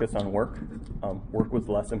less focus on work. Work was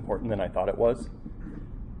less important than I thought it was,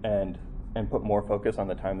 and put more focus on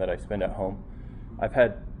the time that I spend at home. I've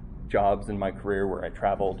had jobs in my career where I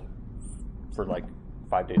traveled for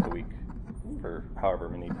 5 days a week for however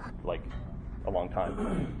many, a long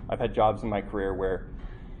time. I've had jobs in my career where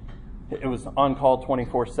it was on call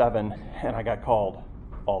 24/7, and I got called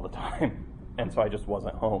all the time, and so I just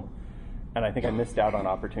wasn't home. And I think I missed out on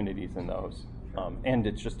opportunities in those. And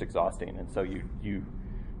it's just exhausting. And so you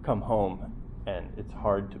come home, and it's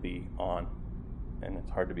hard to be on, and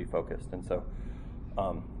it's hard to be focused. And so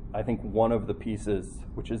I think one of the pieces,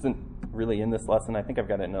 which isn't really in this lesson, I think I've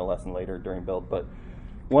got it in a lesson later during build, but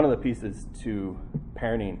one of the pieces to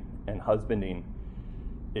parenting and husbanding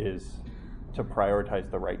is to prioritize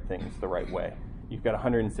the right things the right way. You've got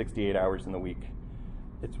 168 hours in the week.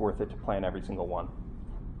 It's worth it to plan every single one.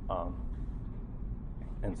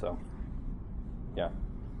 And so, yeah.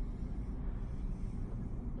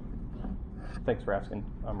 Thanks for asking,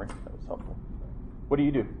 Omri. That was helpful. What do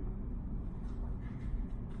you do?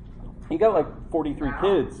 You got 43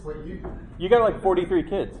 kids. You got 43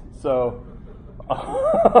 kids. So, I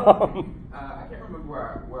can't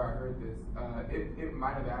remember where I heard this. It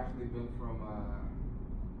might have actually been from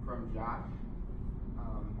Josh.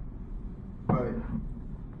 But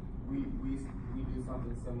we do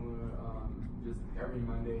something similar. Just every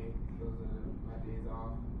Monday, those are my days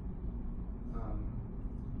off.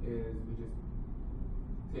 Is we just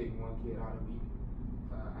take one kid out a week.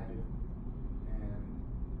 I do, and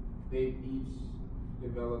they each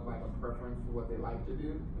develop a preference for what they like to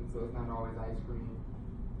do, and so it's not always ice cream.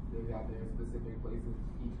 They've got their specific places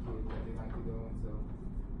each kid that they like to go, and so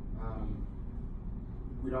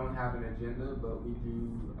we don't have an agenda, but we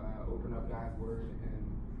do open up God's Word and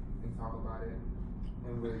talk about it.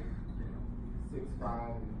 And with 6,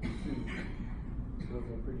 5, and 2, those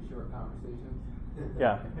are pretty short conversations.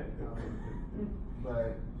 Yeah.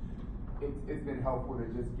 But it's been helpful to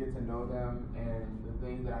just get to know them, and the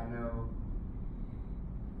things that I know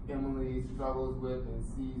Emily struggles with and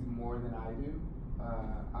sees more than I do,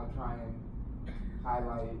 I'll try and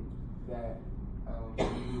highlight that. We're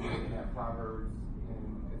looking at Proverbs,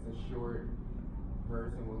 and it's a short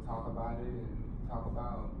verse, and we'll talk about it and talk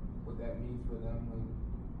about what that means for them when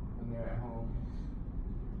they're at home.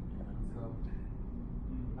 So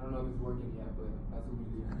I don't know if it's working yet, but that's what we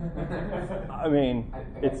do. I mean,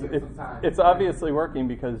 it's obviously working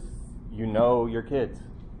because you know your kids,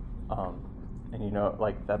 and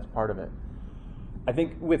that's part of it. I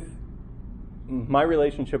think with my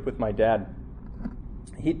relationship with my dad,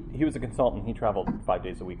 he was a consultant. He traveled 5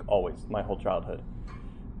 days a week, always, my whole childhood.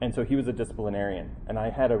 And so he was a disciplinarian. And I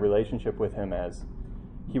had a relationship with him as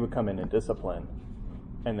he would come in and discipline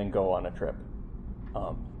and then go on a trip.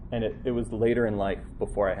 And it was later in life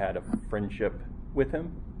before I had a friendship with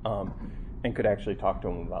him and could actually talk to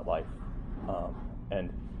him about life.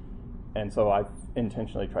 And so I've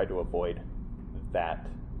intentionally tried to avoid that.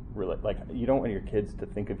 You don't want your kids to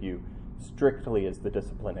think of you strictly as the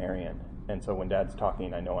disciplinarian. And so when Dad's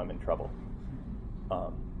talking, I know I'm in trouble.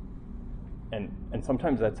 And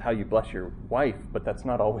sometimes that's how you bless your wife, but that's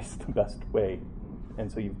not always the best way.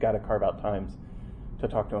 And so you've got to carve out times to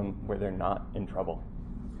talk to them where they're not in trouble.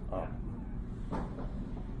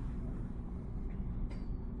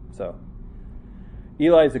 So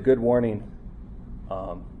Eli is a good warning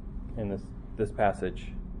in this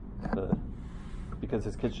passage because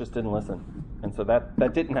his kids just didn't listen. And so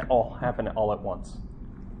that didn't all happen all at once.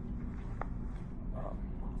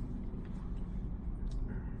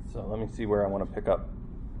 So let me see where I want to pick up.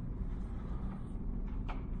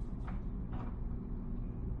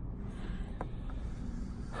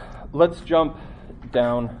 Let's jump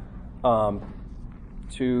down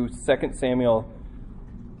to 2 Samuel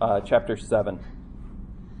chapter 7.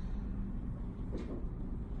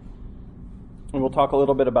 And we'll talk a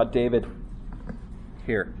little bit about David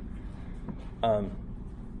here.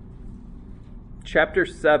 Chapter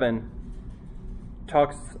 7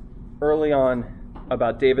 talks early on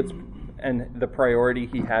about David's and the priority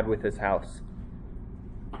he had with his house.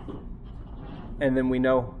 And then we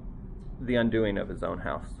know the undoing of his own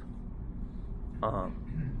house.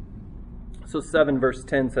 So 7 verse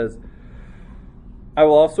 10 says, I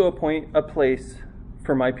will also appoint a place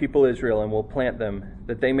for my people Israel and will plant them,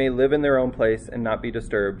 that they may live in their own place and not be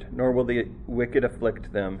disturbed, nor will the wicked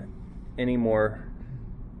afflict them any more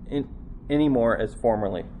as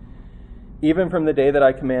formerly. Even from the day that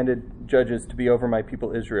I commanded judges to be over my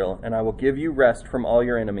people Israel, and I will give you rest from all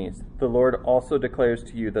your enemies. The Lord also declares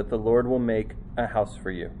to you that the Lord will make a house for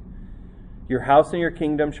you. Your house and your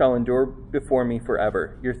kingdom shall endure before me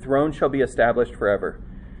forever. Your throne shall be established forever.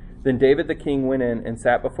 Then David the king went in and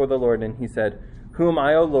sat before the Lord, and he said, Who am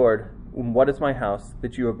I, O Lord, and what is my house,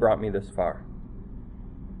 that you have brought me this far?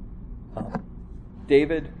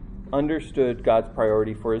 David understood God's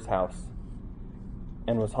priority for his house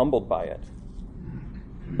and was humbled by it.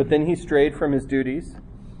 But then he strayed from his duties.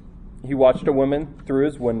 He watched a woman through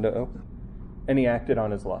his window, and he acted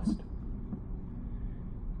on his lust.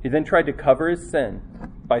 He then tried to cover his sin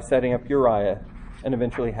by setting up Uriah and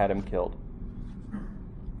eventually had him killed.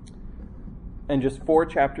 And just 4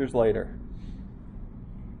 chapters later,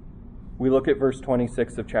 we look at verse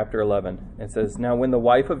 26 of chapter 11. It says, Now when the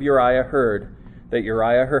wife of Uriah heard that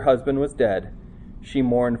Uriah her husband was dead, she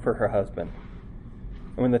mourned for her husband.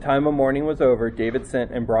 And when the time of mourning was over, David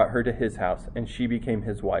sent and brought her to his house, and she became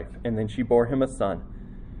his wife. And then she bore him a son.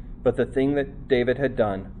 But the thing that David had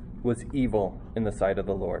done was evil in the sight of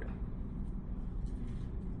the Lord.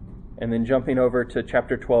 And then jumping over to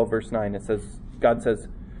chapter 12, verse 9, it says, God says,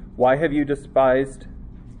 Why have you despised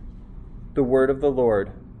the word of the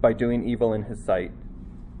Lord by doing evil in his sight?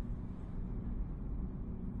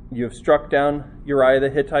 You have struck down Uriah the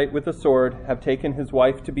Hittite with the sword, have taken his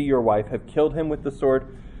wife to be your wife, have killed him with the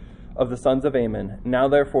sword of the sons of Ammon. Now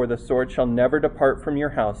therefore the sword shall never depart from your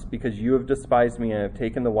house, because you have despised me and have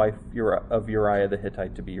taken the wife of Uriah the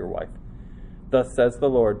Hittite to be your wife. Thus says the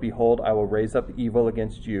Lord, Behold, I will raise up evil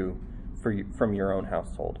against you from your own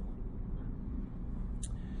household.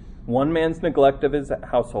 One man's neglect of his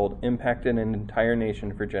household impacted an entire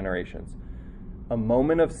nation for generations. A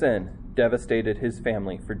moment of sin devastated his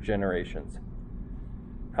family for generations.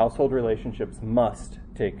 Household relationships must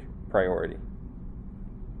take priority.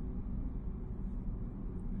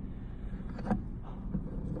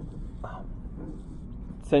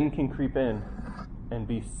 Sin can creep in and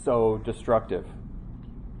be so destructive.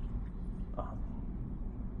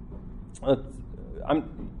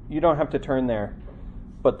 You don't have to turn there,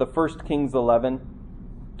 but the 1 Kings 11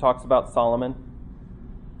 talks about Solomon.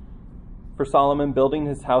 For Solomon, building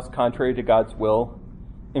his house contrary to God's will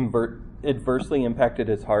adversely impacted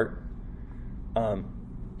his heart.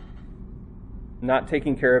 Not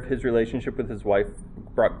taking care of his relationship with his wife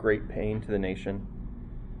brought great pain to the nation.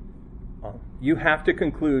 You have to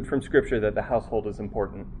conclude from Scripture that the household is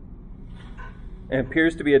important. It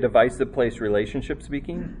appears to be a divisive place, relationship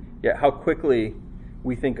speaking, yet how quickly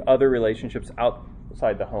we think other relationships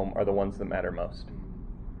outside the home are the ones that matter most.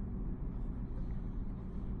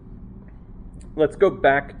 Let's go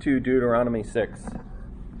back to Deuteronomy 6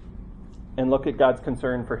 and look at God's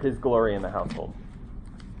concern for his glory in the household.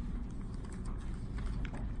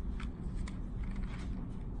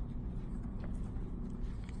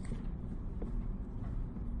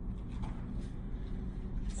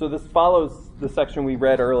 So this follows the section we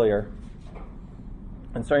read earlier.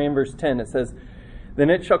 And starting in verse 10, it says, Then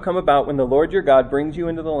it shall come about when the Lord your God brings you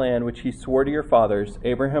into the land which he swore to your fathers,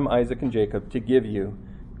 Abraham, Isaac, and Jacob, to give you,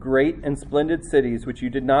 great and splendid cities which you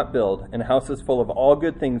did not build, and houses full of all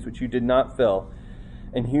good things which you did not fill,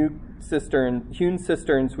 and hewn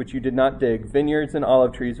cisterns which you did not dig, vineyards and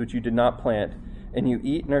olive trees which you did not plant, and you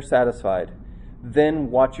eat and are satisfied.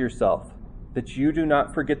 Then watch yourself, that you do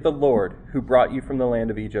not forget the Lord who brought you from the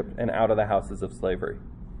land of Egypt and out of the houses of slavery.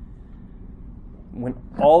 When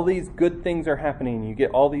all these good things are happening, you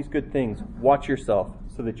get all these good things, watch yourself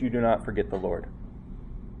so that you do not forget the Lord.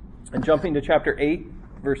 And jumping to chapter 8,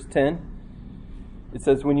 verse 10, it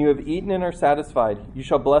says, when you have eaten and are satisfied, you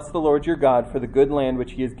shall bless the Lord your God for the good land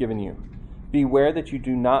which he has given you. Beware that you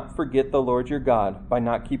do not forget the Lord your God by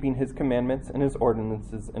not keeping his commandments and his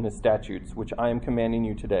ordinances and his statutes, which I am commanding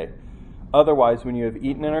you today. Otherwise, when you have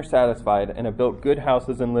eaten and are satisfied and have built good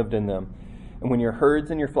houses and lived in them, and when your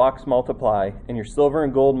herds and your flocks multiply, and your silver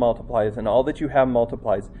and gold multiplies, and all that you have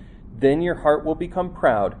multiplies, then your heart will become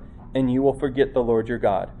proud, and you will forget the Lord your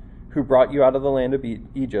God, who brought you out of the land of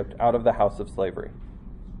Egypt, out of the house of slavery.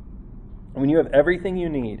 And when you have everything you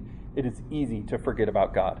need, it is easy to forget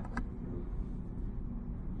about God.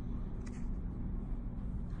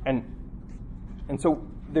 And so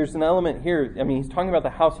there's an element here. I mean, he's talking about the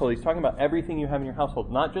household. He's talking about everything you have in your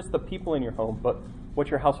household, not just the people in your home, but what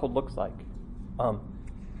your household looks like.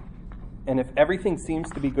 And if everything seems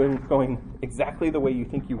to be going exactly the way you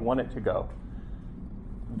think you want it to go,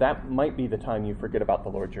 that might be the time you forget about the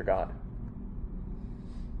Lord your God.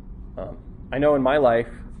 I know in my life,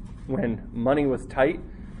 when money was tight,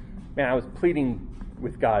 man, I was pleading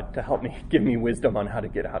with God to help me, give me wisdom on how to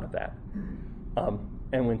get out of that.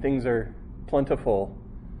 And when things are plentiful,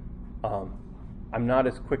 I'm not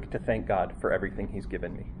as quick to thank God for everything he's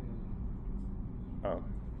given me.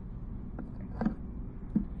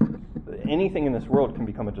 Anything in this world can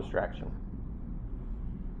become a distraction.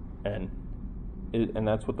 And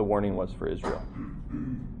that's what the warning was for Israel.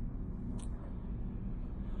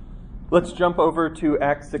 Let's jump over to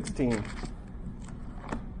Acts 16.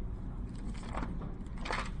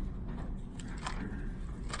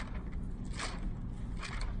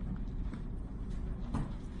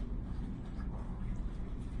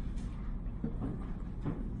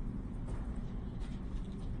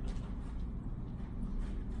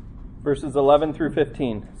 Verses 11 through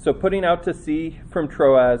 15. So putting out to sea from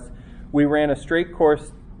Troas, we ran a straight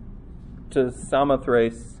course to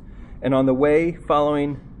Samothrace, and on the way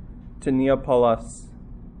following to Neapolis,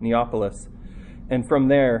 and from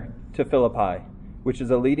there to Philippi, which is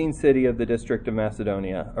a leading city of the district of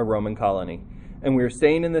Macedonia, a Roman colony. And we were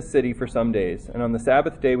staying in this city for some days, and on the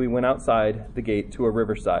Sabbath day we went outside the gate to a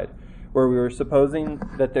riverside, where we were supposing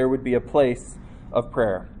that there would be a place of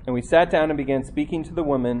prayer. And we sat down and began speaking to the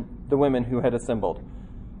women who had assembled.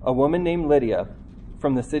 A woman named Lydia,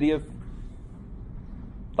 from the city of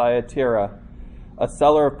Thyatira, a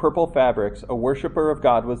seller of purple fabrics, a worshiper of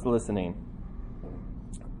God, was listening.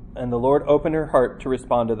 And the Lord opened her heart to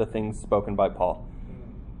respond to the things spoken by Paul.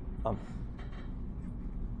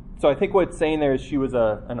 So I think what it's saying there is she was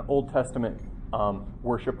an Old Testament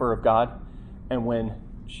worshiper of God. And when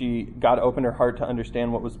God opened her heart to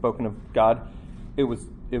understand what was spoken of God, it was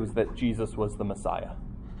that Jesus was the Messiah.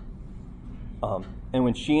 And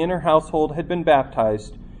when she and her household had been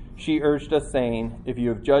baptized, she urged us, saying, if you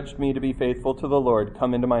have judged me to be faithful to the Lord,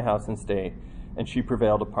 come into my house and stay. And she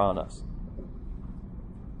prevailed upon us.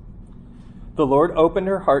 The Lord opened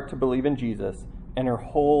her heart to believe in Jesus, and her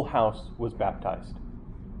whole house was baptized.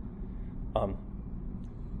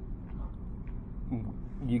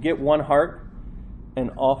 You get one heart,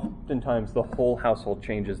 and oftentimes the whole household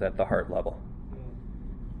changes at the heart level.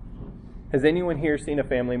 Has anyone here seen a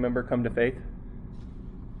family member come to faith?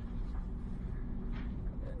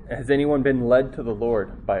 Has anyone been led to the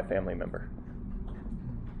Lord by a family member?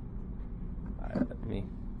 Me.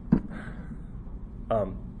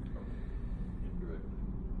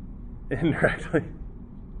 Indirectly.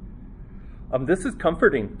 This is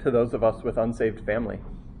comforting to those of us with unsaved family.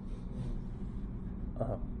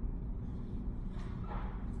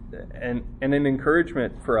 And an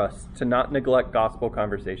encouragement for us to not neglect gospel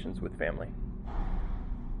conversations with family.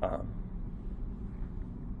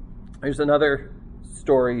 There's another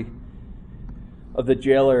story of the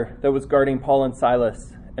jailer that was guarding Paul and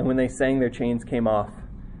Silas, and when they sang, their chains came off,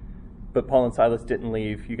 but Paul and Silas didn't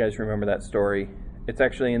leave. You guys remember that story. It's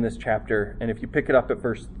actually in this chapter, and if you pick it up at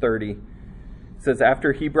verse 30, it says,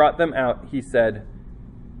 after he brought them out, he said,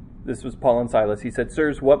 this was Paul and Silas, he said,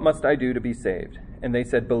 sirs, what must I do to be saved? And they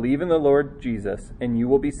said, believe in the Lord Jesus, and you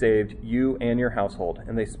will be saved, you and your household.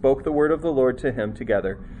 And they spoke the word of the Lord to him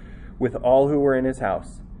together with all who were in his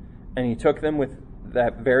house. And he took them with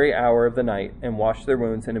that very hour of the night and washed their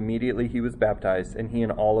wounds, and immediately he was baptized, and he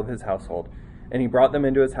and all of his household. And he brought them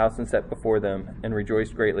into his house and set before them, and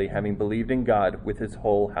rejoiced greatly, having believed in God with his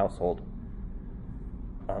whole household.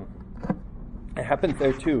 It happens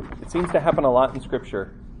there too. It seems to happen a lot in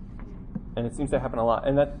Scripture. And it seems to happen a lot.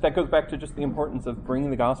 And that goes back to just the importance of bringing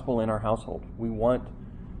the gospel in our household. We want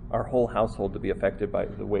our whole household to be affected by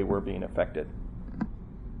the way we're being affected.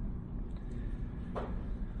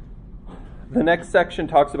 The next section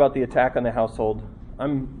talks about the attack on the household.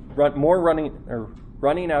 I'm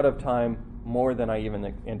running out of time more than I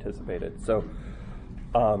even anticipated. So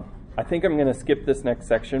I think I'm going to skip this next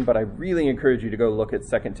section, but I really encourage you to go look at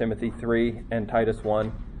 2 Timothy 3 and Titus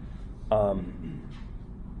 1.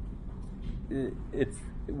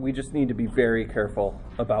 We just need to be very careful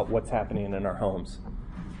about what's happening in our homes.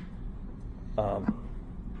 But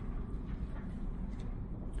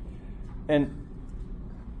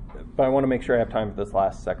I want to make sure I have time for this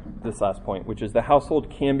last point, which is the household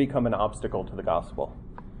can become an obstacle to the gospel.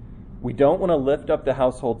 We don't want to lift up the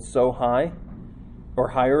household so high or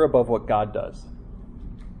higher above what God does.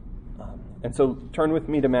 And so turn with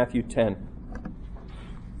me to Matthew 10.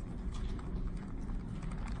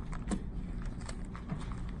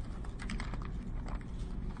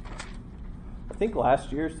 I think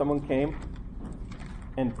last year someone came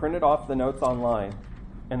and printed off the notes online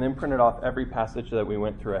and then printed off every passage that we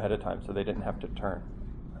went through ahead of time so they didn't have to turn.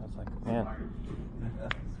 I was like, man,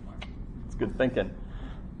 it's good thinking.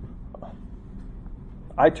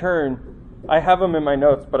 I have them in my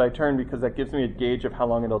notes, but I turn because that gives me a gauge of how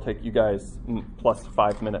long it'll take you guys plus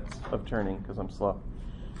 5 minutes of turning because I'm slow.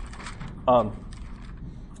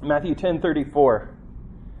 Matthew 10:34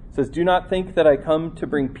 says, "Do not think that I come to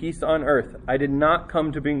bring peace on earth. I did not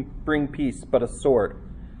come to bring peace, but a sword.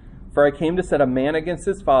 For I came to set a man against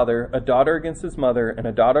his father, a daughter against his mother, and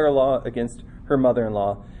a daughter-in-law against her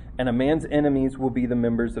mother-in-law, and a man's enemies will be the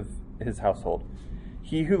members of his household.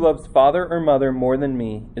 He who loves father or mother more than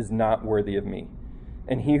me is not worthy of me.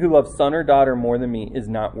 And he who loves son or daughter more than me is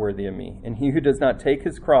not worthy of me. And he who does not take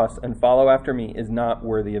his cross and follow after me is not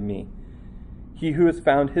worthy of me. He who has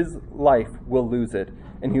found his life will lose it,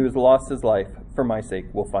 and he who has lost his life for my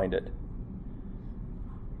sake will find it."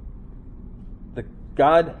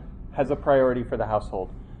 God has a priority for the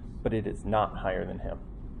household, but it is not higher than him.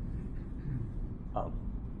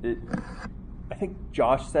 I think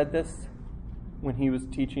Josh said this when he was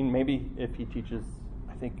teaching. Maybe if he teaches,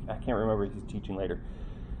 I can't remember if he's teaching later.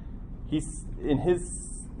 He's in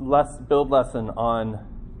his build lesson on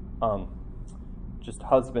just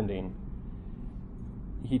husbanding.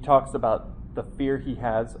 He talks about the fear he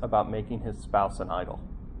has about making his spouse an idol.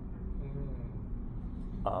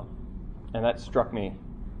 And that struck me,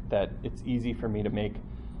 that it's easy for me to make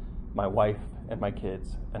my wife and my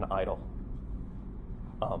kids an idol.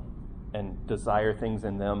 And desire things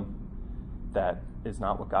in them that is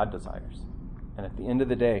not what God desires. And at the end of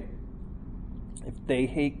the day, if they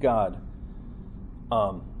hate God,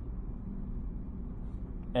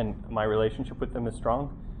 and my relationship with them is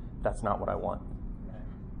strong, that's not what I want.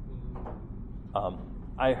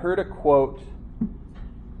 I heard a quote,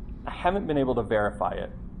 I haven't been able to verify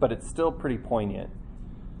it, but it's still pretty poignant,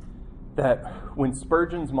 that when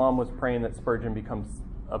Spurgeon's mom was praying that Spurgeon becomes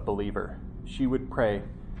a believer, she would pray,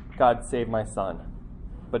 "God, save my son,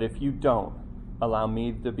 but if you don't, allow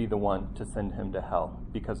me to be the one to send him to hell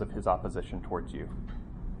because of his opposition towards you."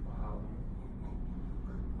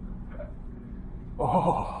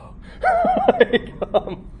 Oh,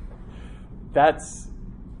 that's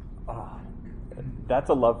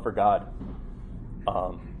a love for God.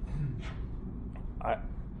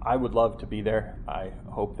 I would love to be there. I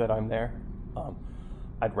hope that I'm there.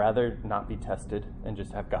 I'd rather not be tested and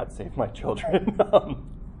just have God save my children.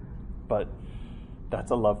 But that's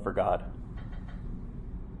a love for God.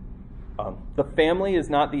 The family is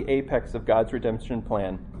not the apex of God's redemption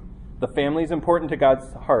plan. The family is important to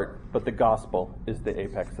God's heart, but the gospel is the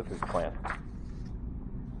apex of his plan.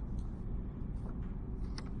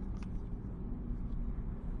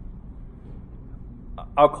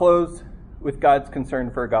 I'll close with God's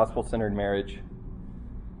concern for a gospel-centered marriage.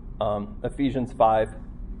 Ephesians 5.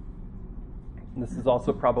 This is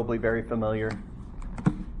also probably very familiar.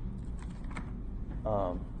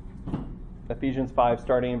 Ephesians 5,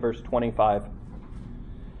 starting in verse 25.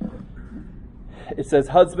 It says,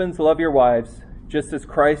 "Husbands, love your wives, just as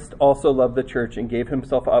Christ also loved the church and gave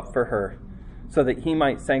himself up for her, so that he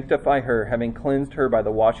might sanctify her, having cleansed her by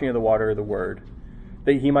the washing of the water of the word,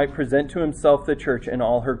 that he might present to himself the church in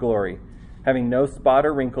all her glory, having no spot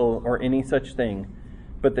or wrinkle or any such thing,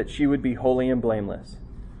 but that she would be holy and blameless.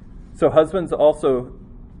 So husbands ought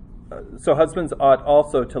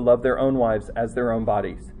also to love their own wives as their own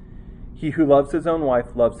bodies. He who loves his own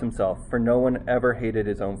wife loves himself, for no one ever hated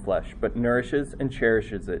his own flesh, but nourishes and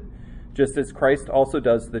cherishes it, just as Christ also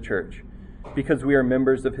does the church, because we are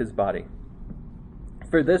members of his body.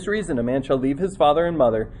 For this reason, a man shall leave his father and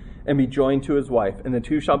mother and be joined to his wife, and the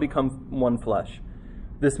two shall become one flesh.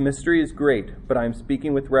 This mystery is great, but I am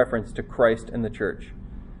speaking with reference to Christ and the church.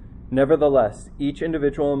 Nevertheless, each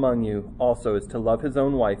individual among you also is to love his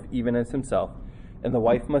own wife even as himself, and the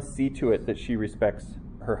wife must see to it that she respects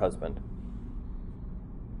her husband.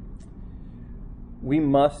 We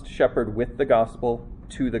must shepherd with the gospel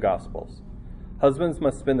to the gospels. Husbands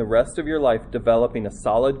must spend the rest of your life developing a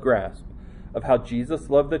solid grasp of how Jesus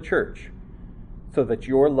loved the church so that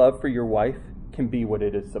your love for your wife can be what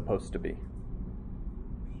it is supposed to be.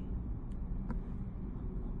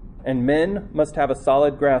 And men must have a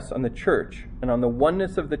solid grasp on the church and on the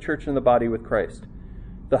oneness of the church and the body with Christ.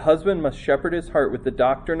 The husband must shepherd his heart with the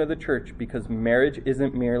doctrine of the church, because marriage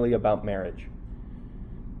isn't merely about marriage.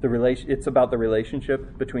 It's about the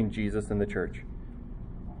relationship between Jesus and the church.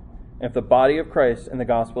 And if the body of Christ and the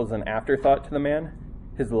gospel is an afterthought to the man,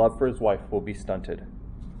 his love for his wife will be stunted.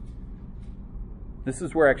 This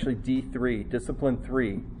is where actually D3, discipline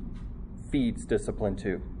 3, feeds discipline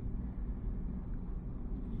 2.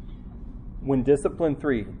 When discipline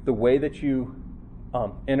 3, the way that you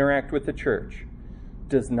interact with the church,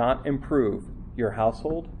 does not improve your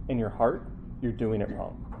household and your heart, you're doing it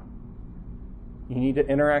wrong. You need to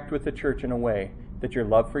interact with the church in a way that your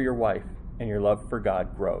love for your wife and your love for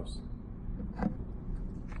God grows.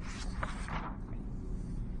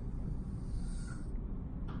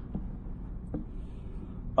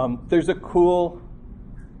 There's a cool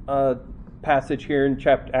passage here in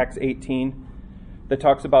Acts 18 that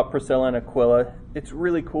talks about Priscilla and Aquila. It's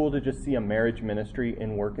really cool to just see a marriage ministry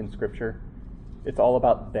in work in Scripture. It's all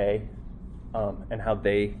about they and how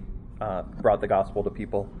they brought the gospel to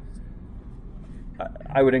people.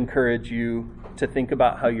 I would encourage you to think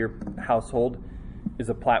about how your household is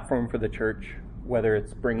a platform for the church, whether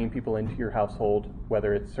it's bringing people into your household,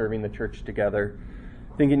 whether it's serving the church together.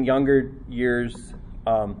 I think in younger years,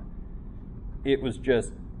 it was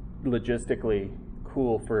just logistically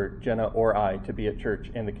cool for Jenna or I to be at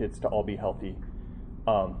church and the kids to all be healthy.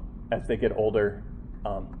 As they get older,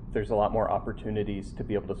 there's a lot more opportunities to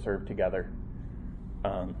be able to serve together.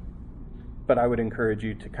 But I would encourage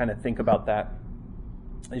you to kind of think about that.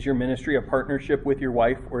 Is your ministry a partnership with your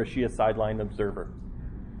wife, or is she a sideline observer?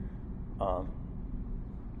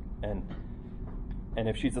 And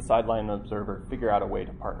if she's a sideline observer, figure out a way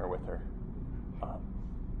to partner with her.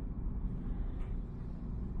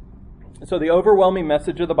 So the overwhelming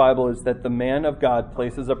message of the Bible is that the man of God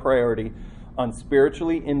places a priority on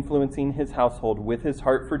spiritually influencing his household with his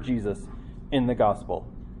heart for Jesus in the gospel.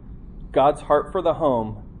 God's heart for the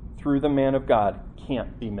home through the man of God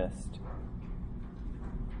can't be missed.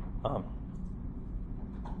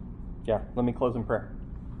 Let me close in prayer.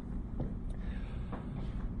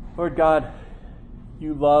 Lord God,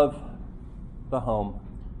 you love the home.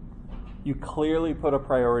 You clearly put a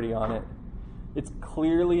priority on it. It's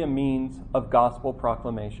clearly a means of gospel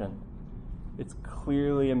proclamation. It's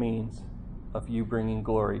clearly a means of you bringing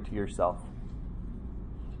glory to yourself.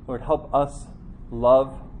 Lord, help us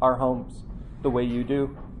love our homes the way you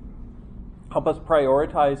do. Help us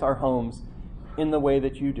prioritize our homes in the way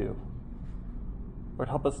that you do. Lord,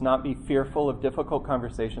 help us not be fearful of difficult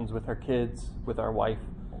conversations with our kids, with our wife.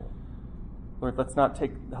 Lord,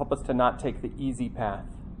 help us to not take the easy path,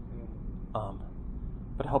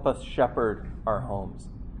 but help us shepherd our homes.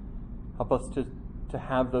 Help us to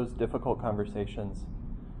have those difficult conversations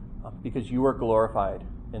because you are glorified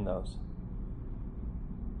in those.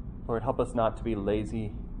 Lord, help us not to be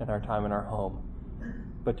lazy in our time in our home,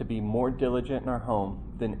 but to be more diligent in our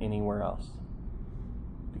home than anywhere else,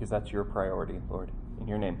 because that's your priority, Lord. In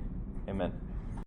your name, amen.